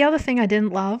then the other thing I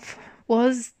didn't love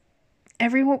was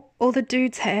all the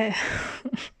dudes' hair.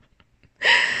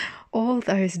 All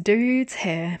those dudes'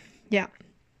 hair. Yeah.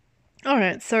 All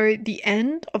right. So the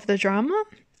end of the drama,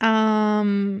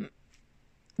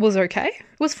 was okay.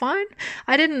 Was fine.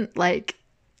 I didn't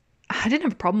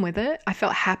have a problem with it. I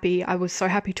felt happy. I was so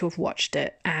happy to have watched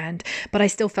it. But I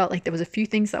still felt like there was a few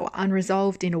things that were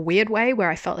unresolved in a weird way, where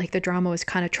I felt like the drama was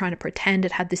kind of trying to pretend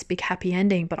it had this big happy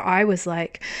ending. But I was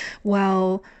like,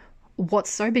 well,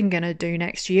 what's Sobin going to do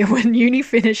next year when uni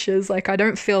finishes? Like, I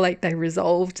don't feel like they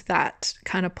resolved that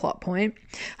kind of plot point.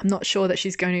 I'm not sure that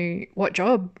she's going to, what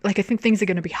job? Like, I think things are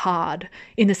going to be hard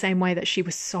in the same way that she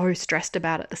was so stressed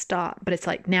about at the start. But it's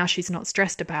like now she's not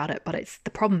stressed about it, but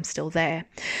the problem's still there.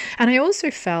 And I also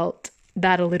felt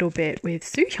that a little bit with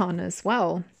Soo-hyun as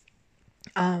well.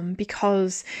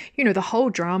 Because, the whole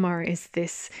drama is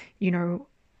this,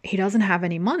 he doesn't have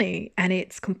any money, and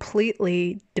it's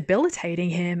completely debilitating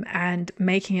him and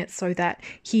making it so that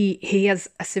he has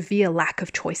a severe lack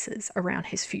of choices around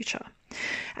his future.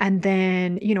 And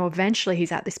then, eventually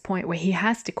he's at this point where he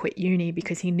has to quit uni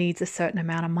because he needs a certain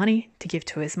amount of money to give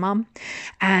to his mum.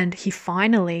 And he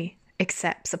finally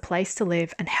accepts a place to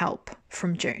live and help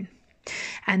from June.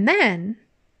 And then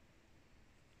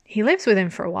he lives with him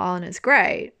for a while and it's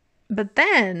great. But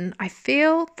then I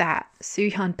feel that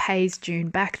Soo-hyun pays June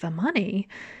back the money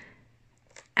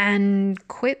and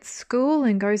quits school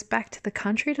and goes back to the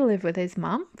country to live with his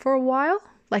mum for a while.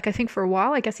 Like, I think for a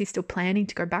while, I guess he's still planning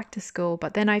to go back to school.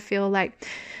 But then I feel like,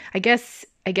 I guess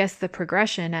the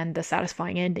progression and the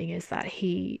satisfying ending is that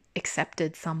he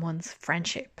accepted someone's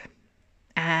friendship.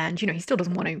 And, he still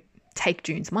doesn't want to take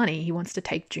June's money. He wants to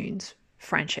take June's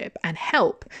friendship and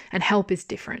help is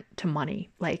different to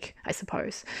money, like, I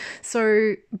suppose.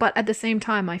 So, but at the same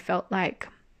time, I felt like,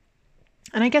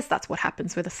 and I guess that's what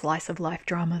happens with a slice of life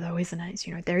drama though, isn't it?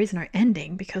 It's, there is no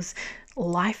ending because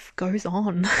life goes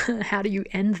on. How do you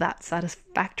end that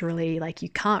satisfactorily? Like, you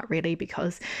can't really,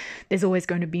 because there's always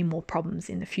going to be more problems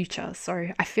in the future. So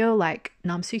I feel like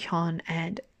Nam Soo-hyun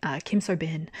and Kim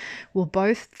So-bin will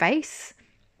both face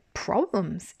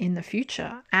problems in the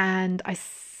future, and I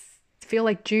feel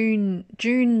like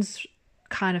June's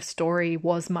kind of story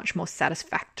was much more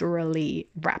satisfactorily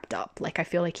wrapped up. Like, I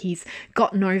feel like he's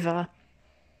gotten over,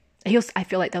 I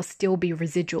feel like there'll still be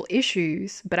residual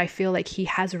issues, but I feel like he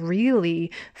has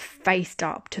really faced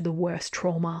up to the worst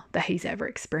trauma that he's ever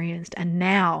experienced, and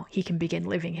now he can begin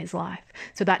living his life.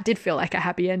 So that did feel like a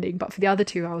happy ending. But for the other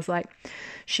two, I was like,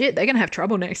 shit, they're gonna have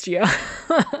trouble next year.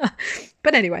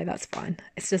 But anyway, that's fine.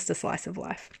 It's just a slice of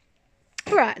life.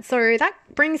 All right, so that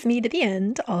brings me to the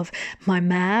end of my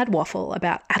mad waffle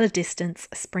about At a Distance,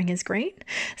 Spring is Green.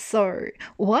 So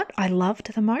what I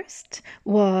loved the most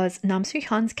was Nam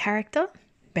Soo-hyun's character,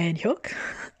 Ban Hyuk,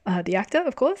 the actor,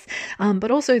 of course, but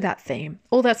also that theme.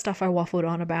 All that stuff I waffled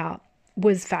on about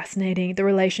was fascinating. The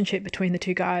relationship between the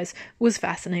two guys was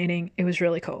fascinating. It was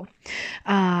really cool.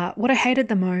 What I hated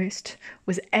the most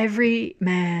was every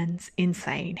man's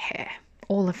insane hair.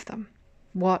 All of them.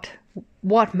 What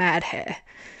mad hair.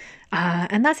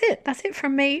 And that's it. That's it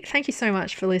from me. Thank you so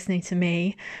much for listening to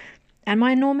me and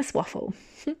my enormous waffle.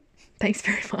 Thanks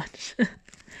very much.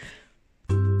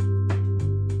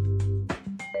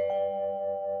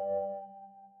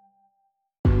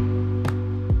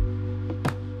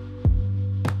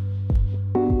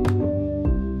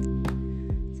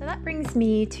 brings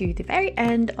me to the very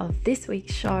end of this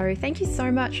week's show. Thank you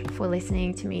so much for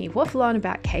listening to me waffle on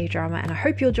about K-drama, and I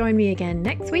hope you'll join me again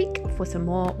next week for some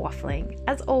more waffling.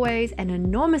 As always, an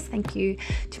enormous thank you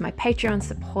to my Patreon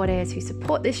supporters who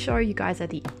support this show. You guys are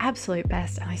the absolute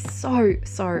best, and I so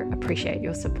appreciate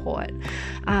your support.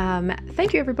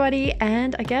 Thank you, everybody,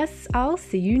 and I guess I'll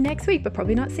see you next week, but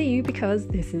probably not see you because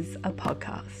this is a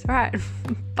podcast. All right,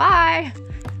 bye.